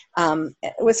great.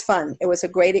 It was fun. It was a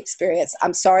great experience.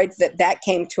 I'm sorry that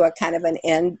came to a kind of an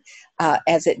end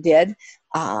as it did.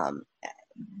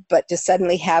 But to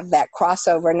suddenly have that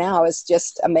crossover now is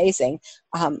just amazing.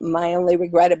 My only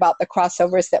regret about the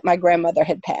crossover is that my grandmother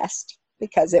had passed,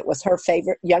 because it was her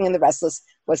favorite. Young and the Restless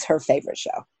was her favorite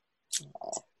show.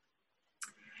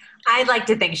 I'd like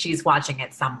to think she's watching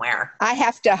it somewhere. I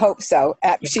have to hope so.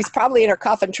 She's probably in her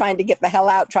coffin trying to get the hell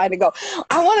out, trying to go,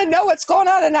 I want to know what's going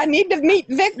on and I need to meet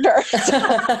Victor.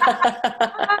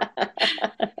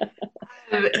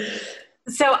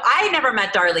 So I never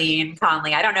met Darlene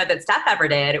Conley. I don't know that Steph ever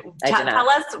did. Tell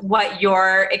us what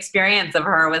your experience of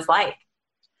her was like.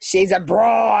 She's a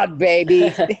broad,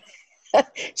 baby.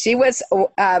 She was,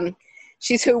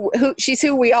 she's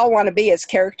who we all want to be as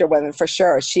character women, for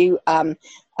sure. She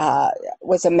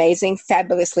was amazing,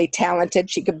 fabulously talented.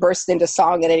 She could burst into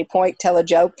song at any point, tell a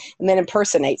joke, and then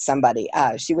impersonate somebody.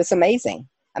 She was amazing.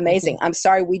 Mm-hmm. I'm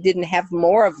sorry we didn't have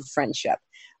more of a friendship.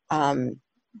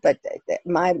 But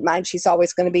my mind, she's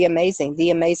always going to be amazing, the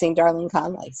amazing Darlene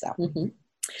Conley. So. Mm-hmm.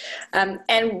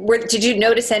 Did you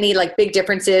notice any big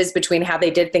differences between how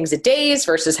they did things at Days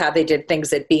versus how they did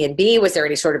things at B&B? Was there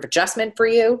any sort of adjustment for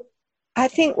you? I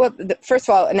think, first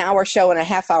of all, an hour show and a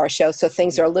half-hour show, so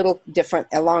things are a little different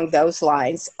along those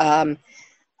lines.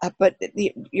 But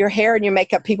your hair and your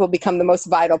makeup people become the most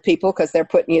vital people because they're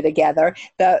putting you together.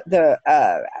 The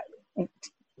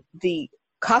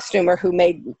costumer who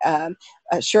made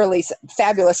Shirley's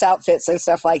fabulous outfits and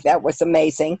stuff like that was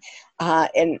amazing.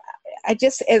 And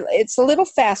it's a little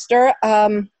faster,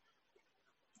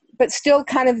 but still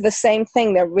kind of the same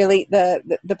thing. They're really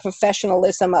the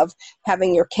professionalism of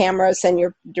having your cameras and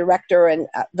your director and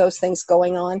those things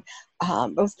going on.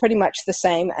 It was pretty much the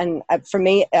same. And for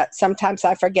me, sometimes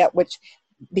I forget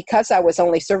because I was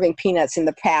only serving peanuts in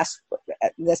the past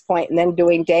at this point and then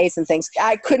doing Days and things,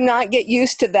 I could not get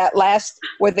used to that last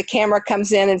where the camera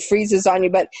comes in and freezes on you,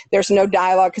 but there's no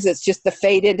dialogue because it's just the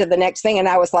fade into the next thing. And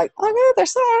I was like, oh no,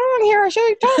 there's something on here. I should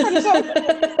be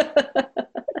talking.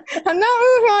 I'm not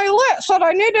moving my lips, but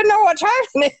I need to know what's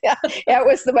happening. It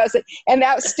was the most, and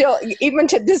that was still, even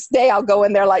to this day, I'll go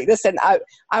in there like this, and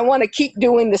I want to keep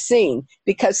doing the scene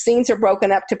because scenes are broken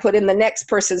up to put in the next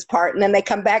person's part, and then they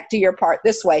come back to your part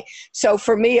this way. So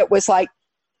for me, it was like,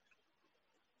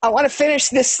 I want to finish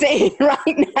this scene right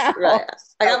now. Right.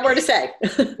 I got more to say.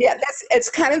 Yeah, it's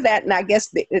kind of that, and I guess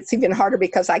it's even harder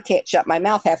because I can't shut my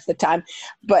mouth half the time.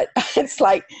 But it's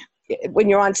like, when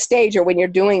you're on stage or when you're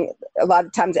doing a lot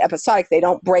of times episodic, they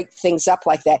don't break things up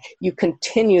like that. You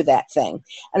continue that thing.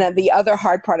 And then the other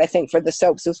hard part, I think, for the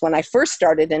soaps was when I first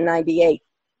started in 98,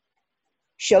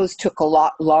 shows took a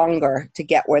lot longer to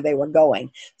get where they were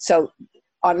going. So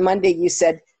on Monday, you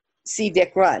said, see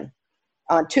Dick run.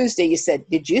 On Tuesday, you said,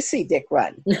 did you see Dick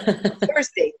run?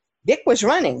 Thursday, Dick was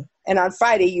running. And on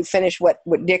Friday, you finished what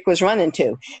Dick was running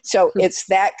to. So it's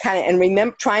that kind of,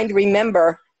 and trying to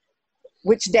remember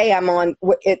which day I'm on.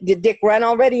 Did Dick run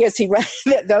already? Is he run?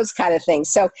 Those kind of things.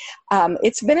 So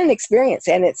it's been an experience,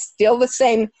 and it's still the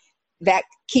same. That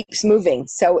keeps moving.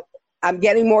 So I'm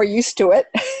getting more used to it.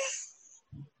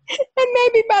 And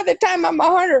maybe by the time I'm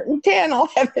 110, I'll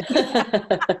have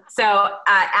it. So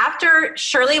after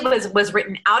Shirley was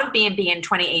written out of B&B in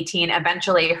 2018,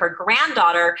 eventually her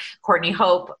granddaughter, Courtney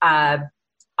Hope,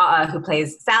 who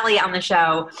plays Sally on the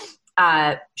show,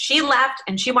 she left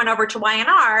and she went over to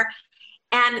Y&R.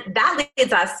 And that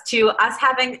leads us to us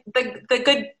having the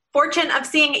good fortune of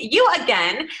seeing you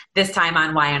again, this time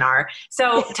on Y&R.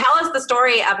 So tell us the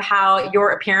story of how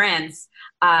your appearance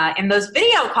in those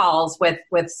video calls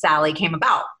with Sally came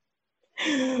about.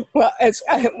 Well,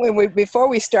 before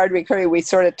we started recording,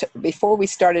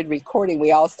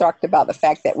 we all talked about the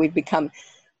fact that we've become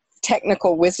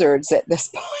technical wizards at this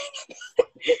point.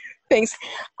 Things.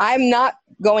 I'm not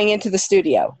going into the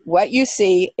studio. What you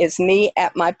see is me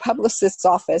at my publicist's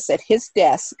office at his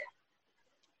desk,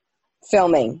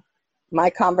 filming my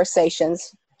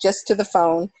conversations just to the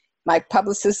phone. My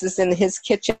publicist is in his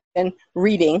kitchen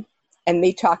reading, and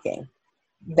me talking.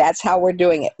 That's how we're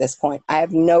doing it at this point. I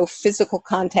have no physical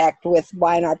contact with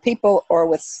Y&R people or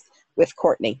with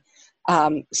Courtney.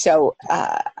 So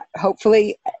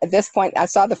hopefully at this point, I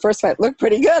saw the first one. It looked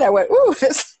pretty good. I went, ooh,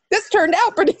 this turned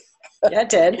out pretty good. Yeah, it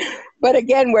did. But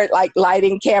again, we're like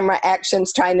lighting, camera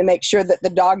actions, trying to make sure that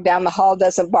the dog down the hall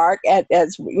doesn't bark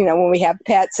as you know, when we have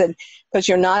pets, and because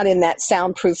you're not in that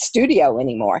soundproof studio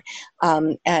anymore.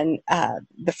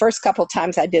 The first couple of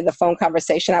times I did the phone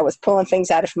conversation, I was pulling things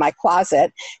out of my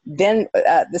closet. Then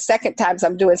the second times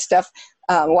I'm doing stuff,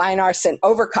 Y&R sent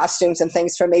over costumes and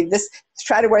things for me.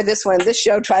 Try to wear this one in this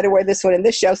show, try to wear this one in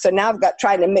this show. So now I've got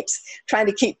trying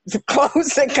to keep the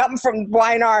clothes that come from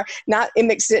Y&R, not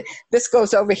mix it. This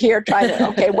goes over here,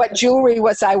 what jewelry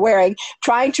was I wearing?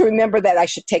 Trying to remember that I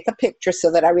should take a picture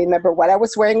so that I remember what I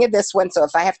was wearing in this one. So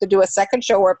if I have to do a second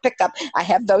show or a pickup, I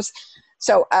have those.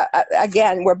 So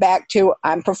again, we're back to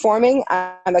I'm performing,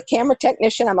 I'm a camera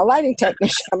technician, I'm a lighting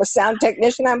technician, I'm a sound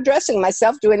technician, I'm dressing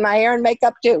myself, doing my hair and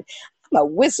makeup too. I'm a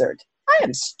wizard. I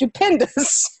am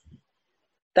stupendous.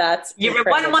 That's You're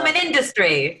a one-woman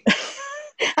industry.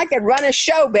 I could run a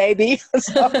show, baby.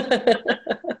 So.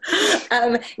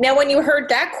 Now, when you heard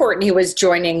that Courtney was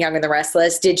joining Young and the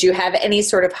Restless, did you have any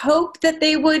sort of hope that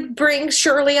they would bring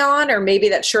Shirley on, or maybe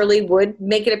that Shirley would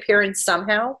make an appearance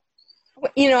somehow?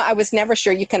 You know, I was never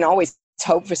sure. You can always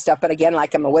hope for stuff, but again,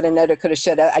 like I'm a woulda, knoulda, coulda,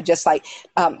 shoulda. I just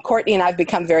Courtney and I've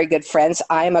become very good friends.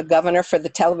 I am a governor for the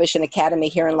Television Academy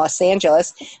here in Los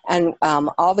Angeles, and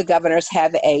all the governors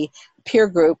have a peer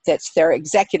group that's their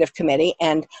executive committee,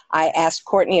 and I asked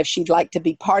Courtney if she'd like to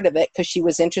be part of it because she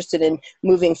was interested in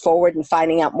moving forward and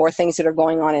finding out more things that are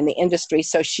going on in the industry.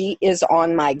 So she is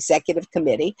on my executive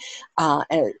committee,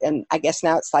 and I guess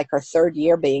now it's like her third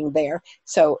year being there.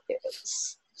 So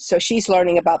she's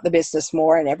learning about the business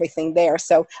more and everything there.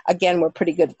 So again, we're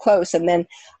pretty good close. And then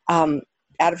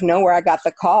out of nowhere, I got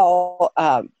the call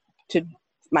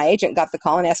my agent got the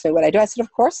call and asked me what I do. I said, of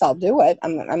course I'll do it.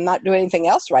 I'm not doing anything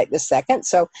else right this second.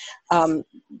 So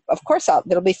of course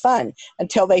it'll be fun.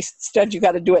 Until they said, you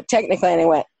got to do it technically. And I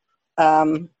went,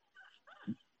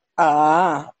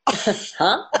 huh?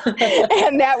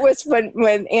 And that was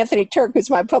when Anthony Turk, who's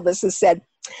my publicist, said,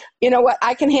 you know what,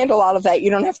 I can handle all of that.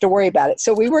 You don't have to worry about it.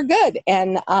 So we were good.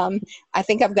 And I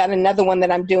think I've got another one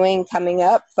that I'm doing coming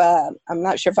up. I'm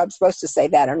not sure if I'm supposed to say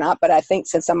that or not, but I think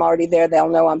since I'm already there, they'll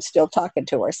know I'm still talking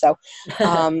to her. So,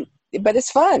 but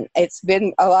it's fun. It's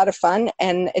been a lot of fun.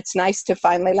 And it's nice to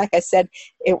finally, like I said,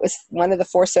 it was one of the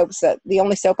 4 soaps, the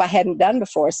only soap I hadn't done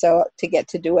before. So to get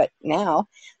to do it now.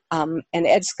 And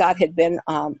Ed Scott had been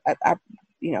our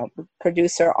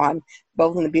producer on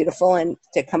Bold and the Beautiful, and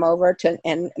to come over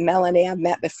and Melanie I've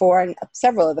met before, and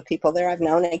several of the people there I've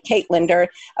known, and Kate Linder,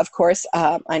 of course,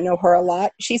 I know her a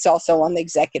lot. She's also on the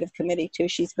executive committee too.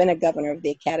 She's been a governor of the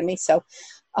Academy. So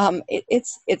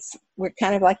we're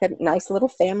kind of like a nice little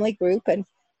family group, and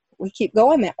we keep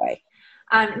going that way.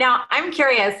 Now I'm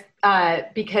curious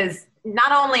because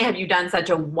not only have you done such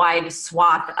a wide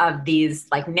swath of these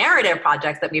like narrative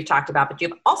projects that we've talked about, but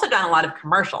you've also done a lot of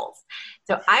commercials.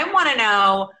 So I want to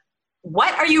know,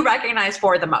 what are you recognized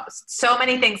for the most? So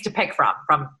many things to pick from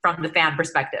the fan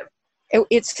perspective.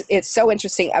 It's so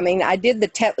interesting. I mean, I did the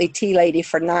Tetley Tea Lady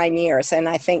for 9 years, and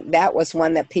I think that was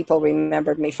one that people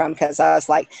remembered me from, because I was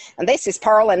like, and this is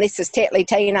Pearl, and this is Tetley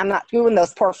Tea, and I'm not doing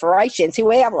those perforations. Who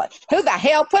the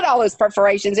hell put all those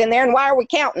perforations in there, and why are we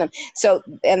counting them? So,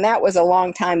 and that was a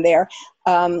long time there.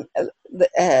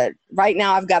 Right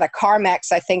now I've got a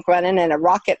CarMax, I think, running, and a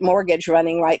Rocket Mortgage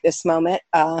running right this moment.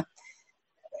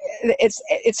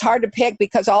 It's hard to pick,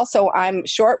 because also I'm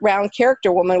short, round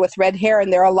character woman with red hair,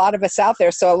 and there are a lot of us out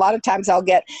there. So a lot of times I'll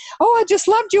get, oh, I just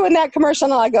loved you in that commercial.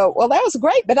 And I go, well, that was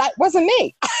great, but it wasn't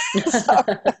me.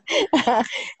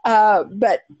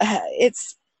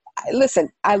 Listen,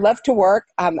 I love to work.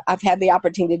 I've had the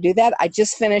opportunity to do that. I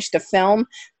just finished a film,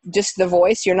 just the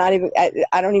voice. I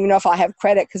don't even know if I have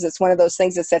credit, because it's one of those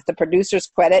things that's at the producer's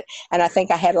credit. And I think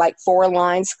I had like 4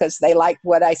 lines because they liked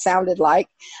what I sounded like.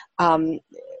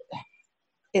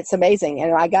 It's amazing.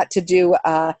 And I got to do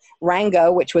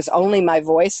Rango, which was only my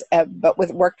voice, but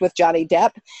worked with Johnny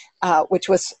Depp, which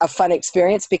was a fun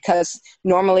experience, because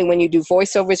normally when you do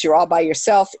voiceovers, you're all by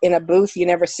yourself in a booth. You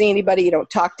never see anybody. You don't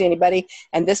talk to anybody.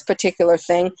 And this particular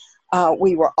thing,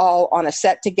 We were all on a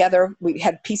set together. We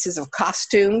had pieces of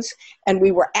costumes, and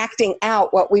we were acting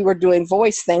out what we were doing,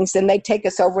 voice things. Then they'd take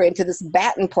us over into this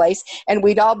batten place, and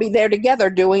we'd all be there together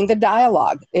doing the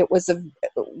dialogue. It was a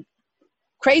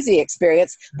crazy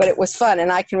experience, but it was fun.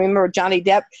 And I can remember Johnny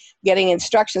Depp getting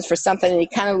instructions for something, and he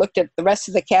kind of looked at the rest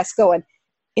of the cast going,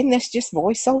 isn't this just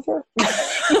voiceover?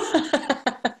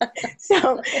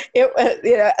 So it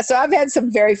was, so I've had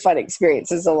some very fun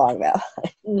experiences along that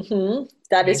line. Mm-hmm.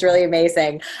 That is really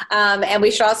amazing. And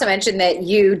we should also mention that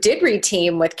you did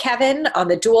reteam with Kevin on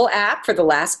the Duel app for the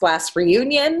Last Blast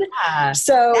reunion.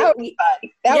 So That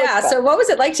was fun. So what was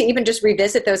it like to even just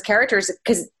revisit those characters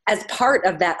because as part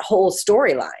of that whole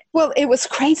storyline? Well, it was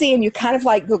crazy, and you kind of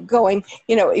like going,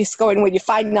 it's going, when you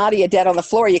find Nadia dead on the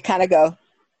floor, you kind of go,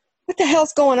 what the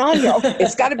hell's going on here?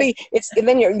 It's got to be, and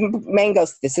then your man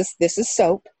goes, this is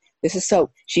soap. This is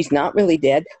soap. She's not really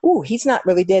dead. Ooh, he's not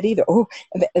really dead either. Ooh,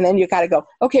 and then you got to go,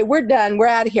 okay, we're done. We're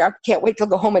out of here. I can't wait to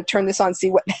go home and turn this on and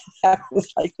see what happens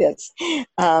like this.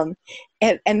 And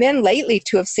then lately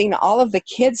to have seen all of the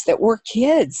kids that were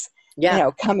kids,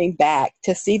 coming back,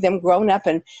 to see them grown up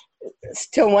and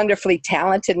still wonderfully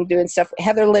talented and doing stuff.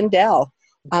 Heather Lindell,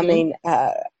 I mean,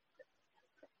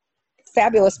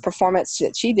 fabulous performance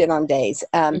that she did on Days.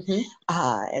 And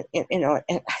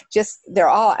just, they're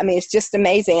all, I mean, it's just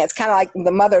amazing. It's kind of like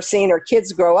the mother seeing her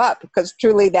kids grow up, because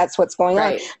truly that's what's going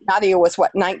on. Nadia was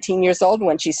 19 years old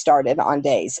when she started on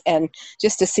Days, and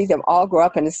just to see them all grow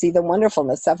up and to see the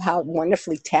wonderfulness of how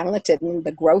wonderfully talented and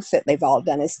the growth that they've all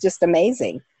done is just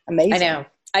amazing. I know.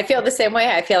 I feel the same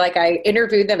way. I feel like I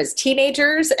interviewed them as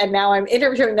teenagers, and now I'm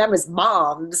interviewing them as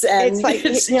moms. And it's like,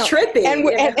 it's trippy. And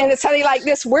it's something like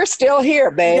this, we're still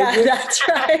here, babe. Yeah, that's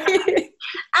right.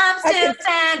 I'm still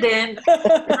standing.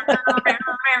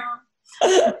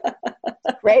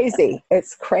 Crazy.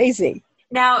 It's crazy.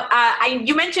 Now,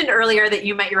 you mentioned earlier that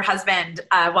you met your husband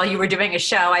while you were doing a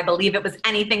show. I believe it was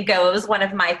Anything Goes, one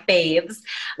of my faves.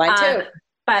 Mine too.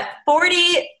 But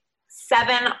 47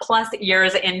 plus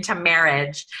years into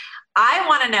marriage, I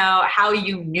want to know how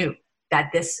you knew that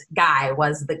this guy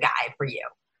was the guy for you.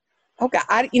 Oh God,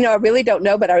 I really don't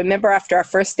know, but I remember after our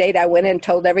first date, I went in and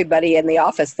told everybody in the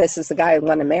office, this is the guy I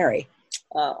want to marry.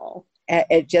 Oh.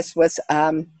 It just was,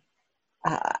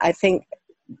 I think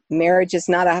marriage is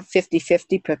not a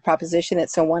 50-50 proposition.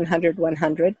 It's a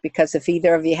 100-100, because if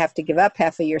either of you have to give up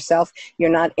half of yourself, you're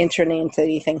not entering into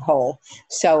anything whole.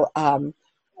 So,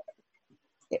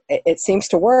 it seems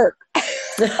to work.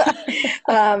 It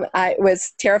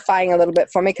was terrifying a little bit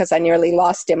for me, because I nearly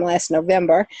lost him last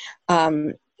November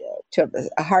to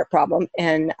a heart problem.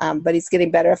 And but he's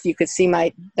getting better. If you could see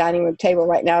my dining room table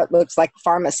right now, it looks like a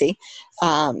pharmacy.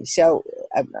 So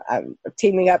I'm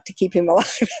teaming up to keep him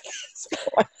alive at this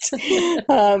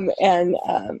point.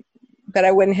 But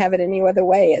I wouldn't have it any other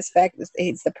way. In fact,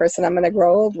 he's the person I'm going to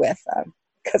grow old with.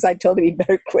 Because I told him he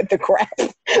better quit the crap.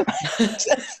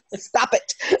 Stop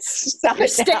it. You're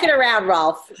sticking around,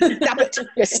 Rolf. Stop it.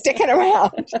 You're sticking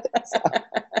around.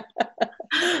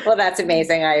 Well, that's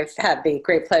amazing. I've had the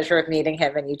great pleasure of meeting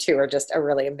him, and you two are just a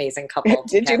really amazing couple.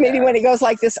 Did you meet him when he goes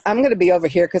like this? I'm going to be over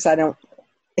here because I don't.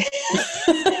 He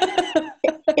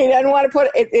doesn't want to put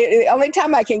it. The only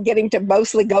time I can get him to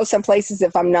mostly go someplace is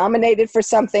if I'm nominated for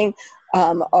something.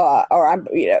 Or I'm,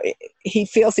 he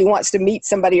feels he wants to meet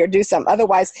somebody or do something.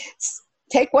 Otherwise,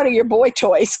 take one of your boy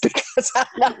toys, because I'm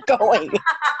not going.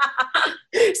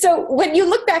 So when you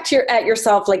look back at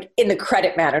yourself, like in the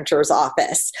credit manager's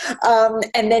office,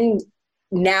 and then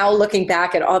now looking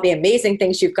back at all the amazing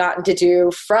things you've gotten to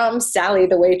do, from Sally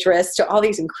the Waitress to all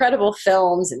these incredible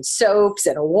films and soaps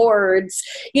and awards,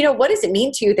 what does it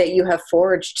mean to you that you have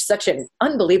forged such an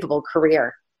unbelievable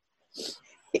career?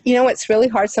 It's really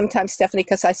hard sometimes, Stephanie,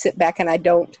 because I sit back and I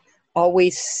don't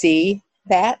always see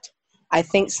that. I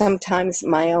think sometimes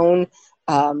my own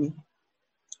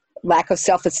lack of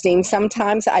self-esteem,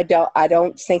 sometimes I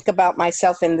don't think about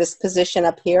myself in this position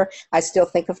up here. I still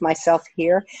think of myself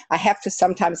here. I have to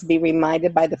sometimes be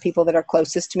reminded by the people that are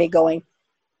closest to me going,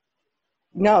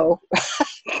 no,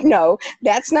 no,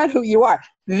 that's not who you are.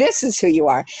 This is who you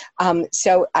are.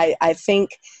 So I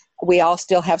think we all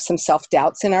still have some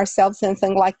self-doubts in ourselves and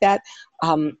things like that.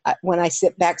 When I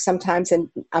sit back sometimes, and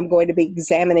I'm going to be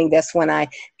examining this when I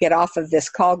get off of this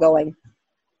call, going,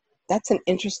 that's an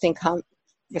interesting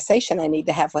conversation I need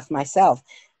to have with myself.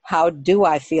 How do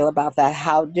I feel about that?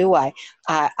 How do I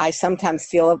sometimes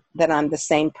feel that I'm the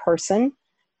same person.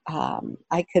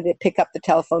 I could pick up the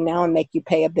telephone now and make you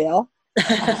pay a bill.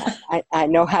 I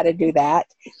know how to do that.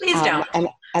 Please don't.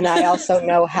 And I also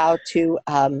know how to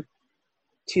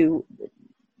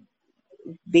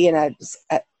be in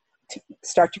to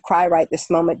start to cry right this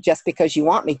moment just because you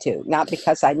want me to, not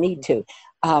because I need to,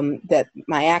 that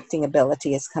my acting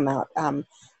ability has come out.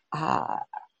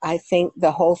 I think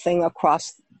the whole thing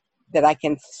across that I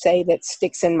can say that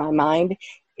sticks in my mind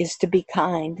is to be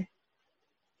kind.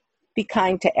 Be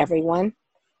kind to everyone,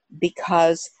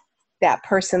 because that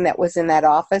person that was in that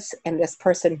office and this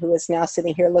person who is now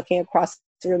sitting here looking across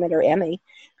the room at her Emmy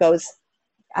goes,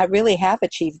 I really have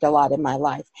achieved a lot in my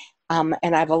life. And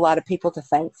I have a lot of people to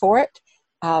thank for it.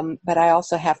 But I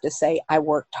also have to say I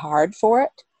worked hard for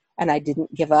it, and I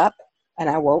didn't give up, and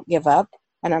I won't give up,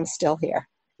 and I'm still here.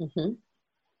 Mm-hmm.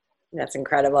 That's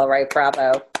incredible, right?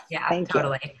 Bravo. Yeah,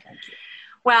 Totally. Thank you.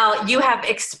 Well, you have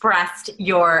expressed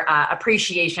your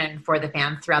appreciation for the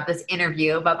fans throughout this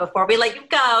interview. But before we let you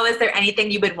go, is there anything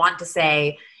you would want to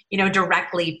say,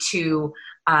 directly to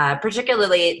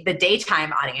particularly the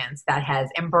daytime audience that has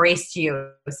embraced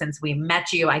you since we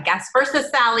met you, I guess, first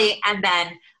as Sally, and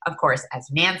then, of course, as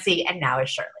Nancy, and now as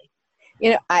Shirley?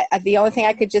 The only thing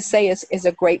I could just say is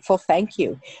a grateful thank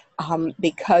you,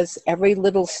 because every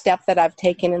little step that I've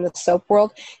taken in the soap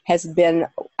world has been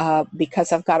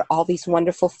because I've got all these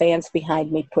wonderful fans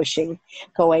behind me pushing,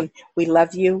 going, we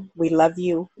love you, we love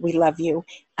you, we love you,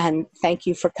 and thank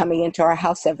you for coming into our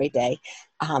house every day.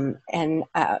 And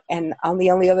the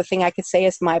only other thing I could say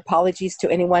is my apologies to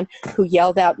anyone who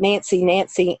yelled out, Nancy,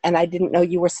 Nancy, and I didn't know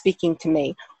you were speaking to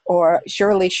me, or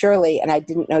Shirley, Shirley, and I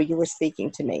didn't know you were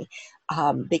speaking to me.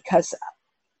 Because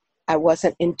I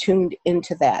wasn't tuned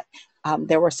into that.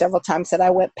 There were several times that I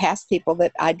went past people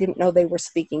that I didn't know they were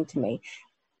speaking to me.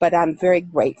 But I'm very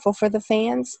grateful for the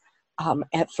fans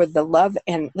and for the love.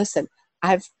 And listen,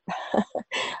 I've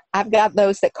got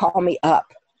those that call me up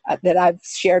that I've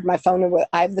shared my phone with.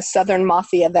 I have the Southern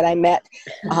Mafia that I met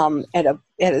at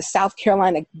a South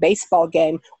Carolina baseball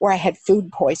game where I had food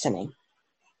poisoning.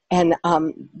 And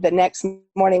the next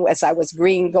morning, as I was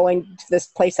going to this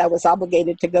place I was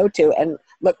obligated to go to and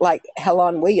looked like hell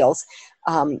on wheels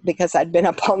because I'd been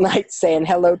up all night saying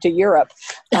hello to Europe,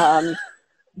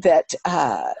 that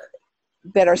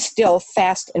are still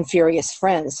fast and furious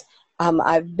friends.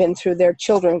 I've been through their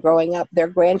children growing up, their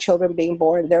grandchildren being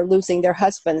born, they're losing their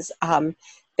husbands.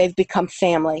 They've become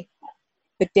family.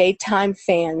 The daytime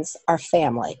fans are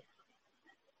family.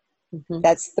 Mm-hmm.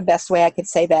 That's the best way I could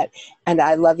say that. And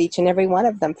I love each and every one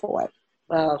of them for it.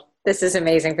 Well, this is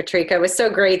amazing, Patrika. It was so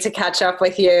great to catch up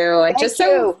with you. And just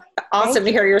so awesome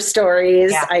to hear your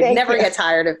stories. Yeah, I never get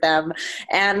tired of them.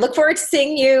 And look forward to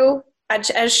seeing you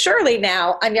as Shirley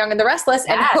now on Young and the Restless,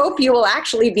 and hope you will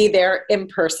actually be there in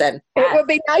person. It would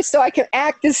be nice so I can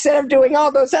act instead of doing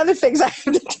all those other things I have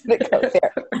to do to go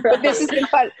there. Right. But this has been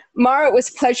fun. Mara, it was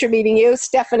a pleasure meeting you.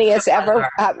 Stephanie, as ever.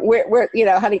 We're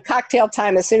honey, cocktail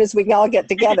time as soon as we can all get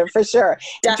together for sure.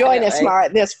 Join us, Mara,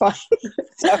 at this point.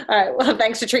 All right. Well,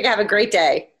 thanks, Patrika. Have a great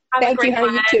day. Thank you,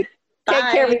 honey. You too. Take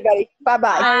care, everybody.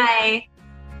 Bye-bye. Bye.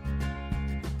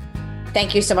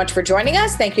 Thank you so much for joining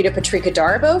us. Thank you to Patrika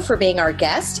Darbo for being our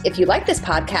guest. If you like this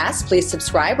podcast, please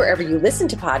subscribe wherever you listen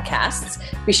to podcasts.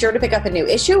 Be sure to pick up a new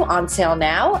issue on sale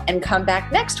now and come back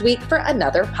next week for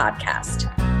another podcast.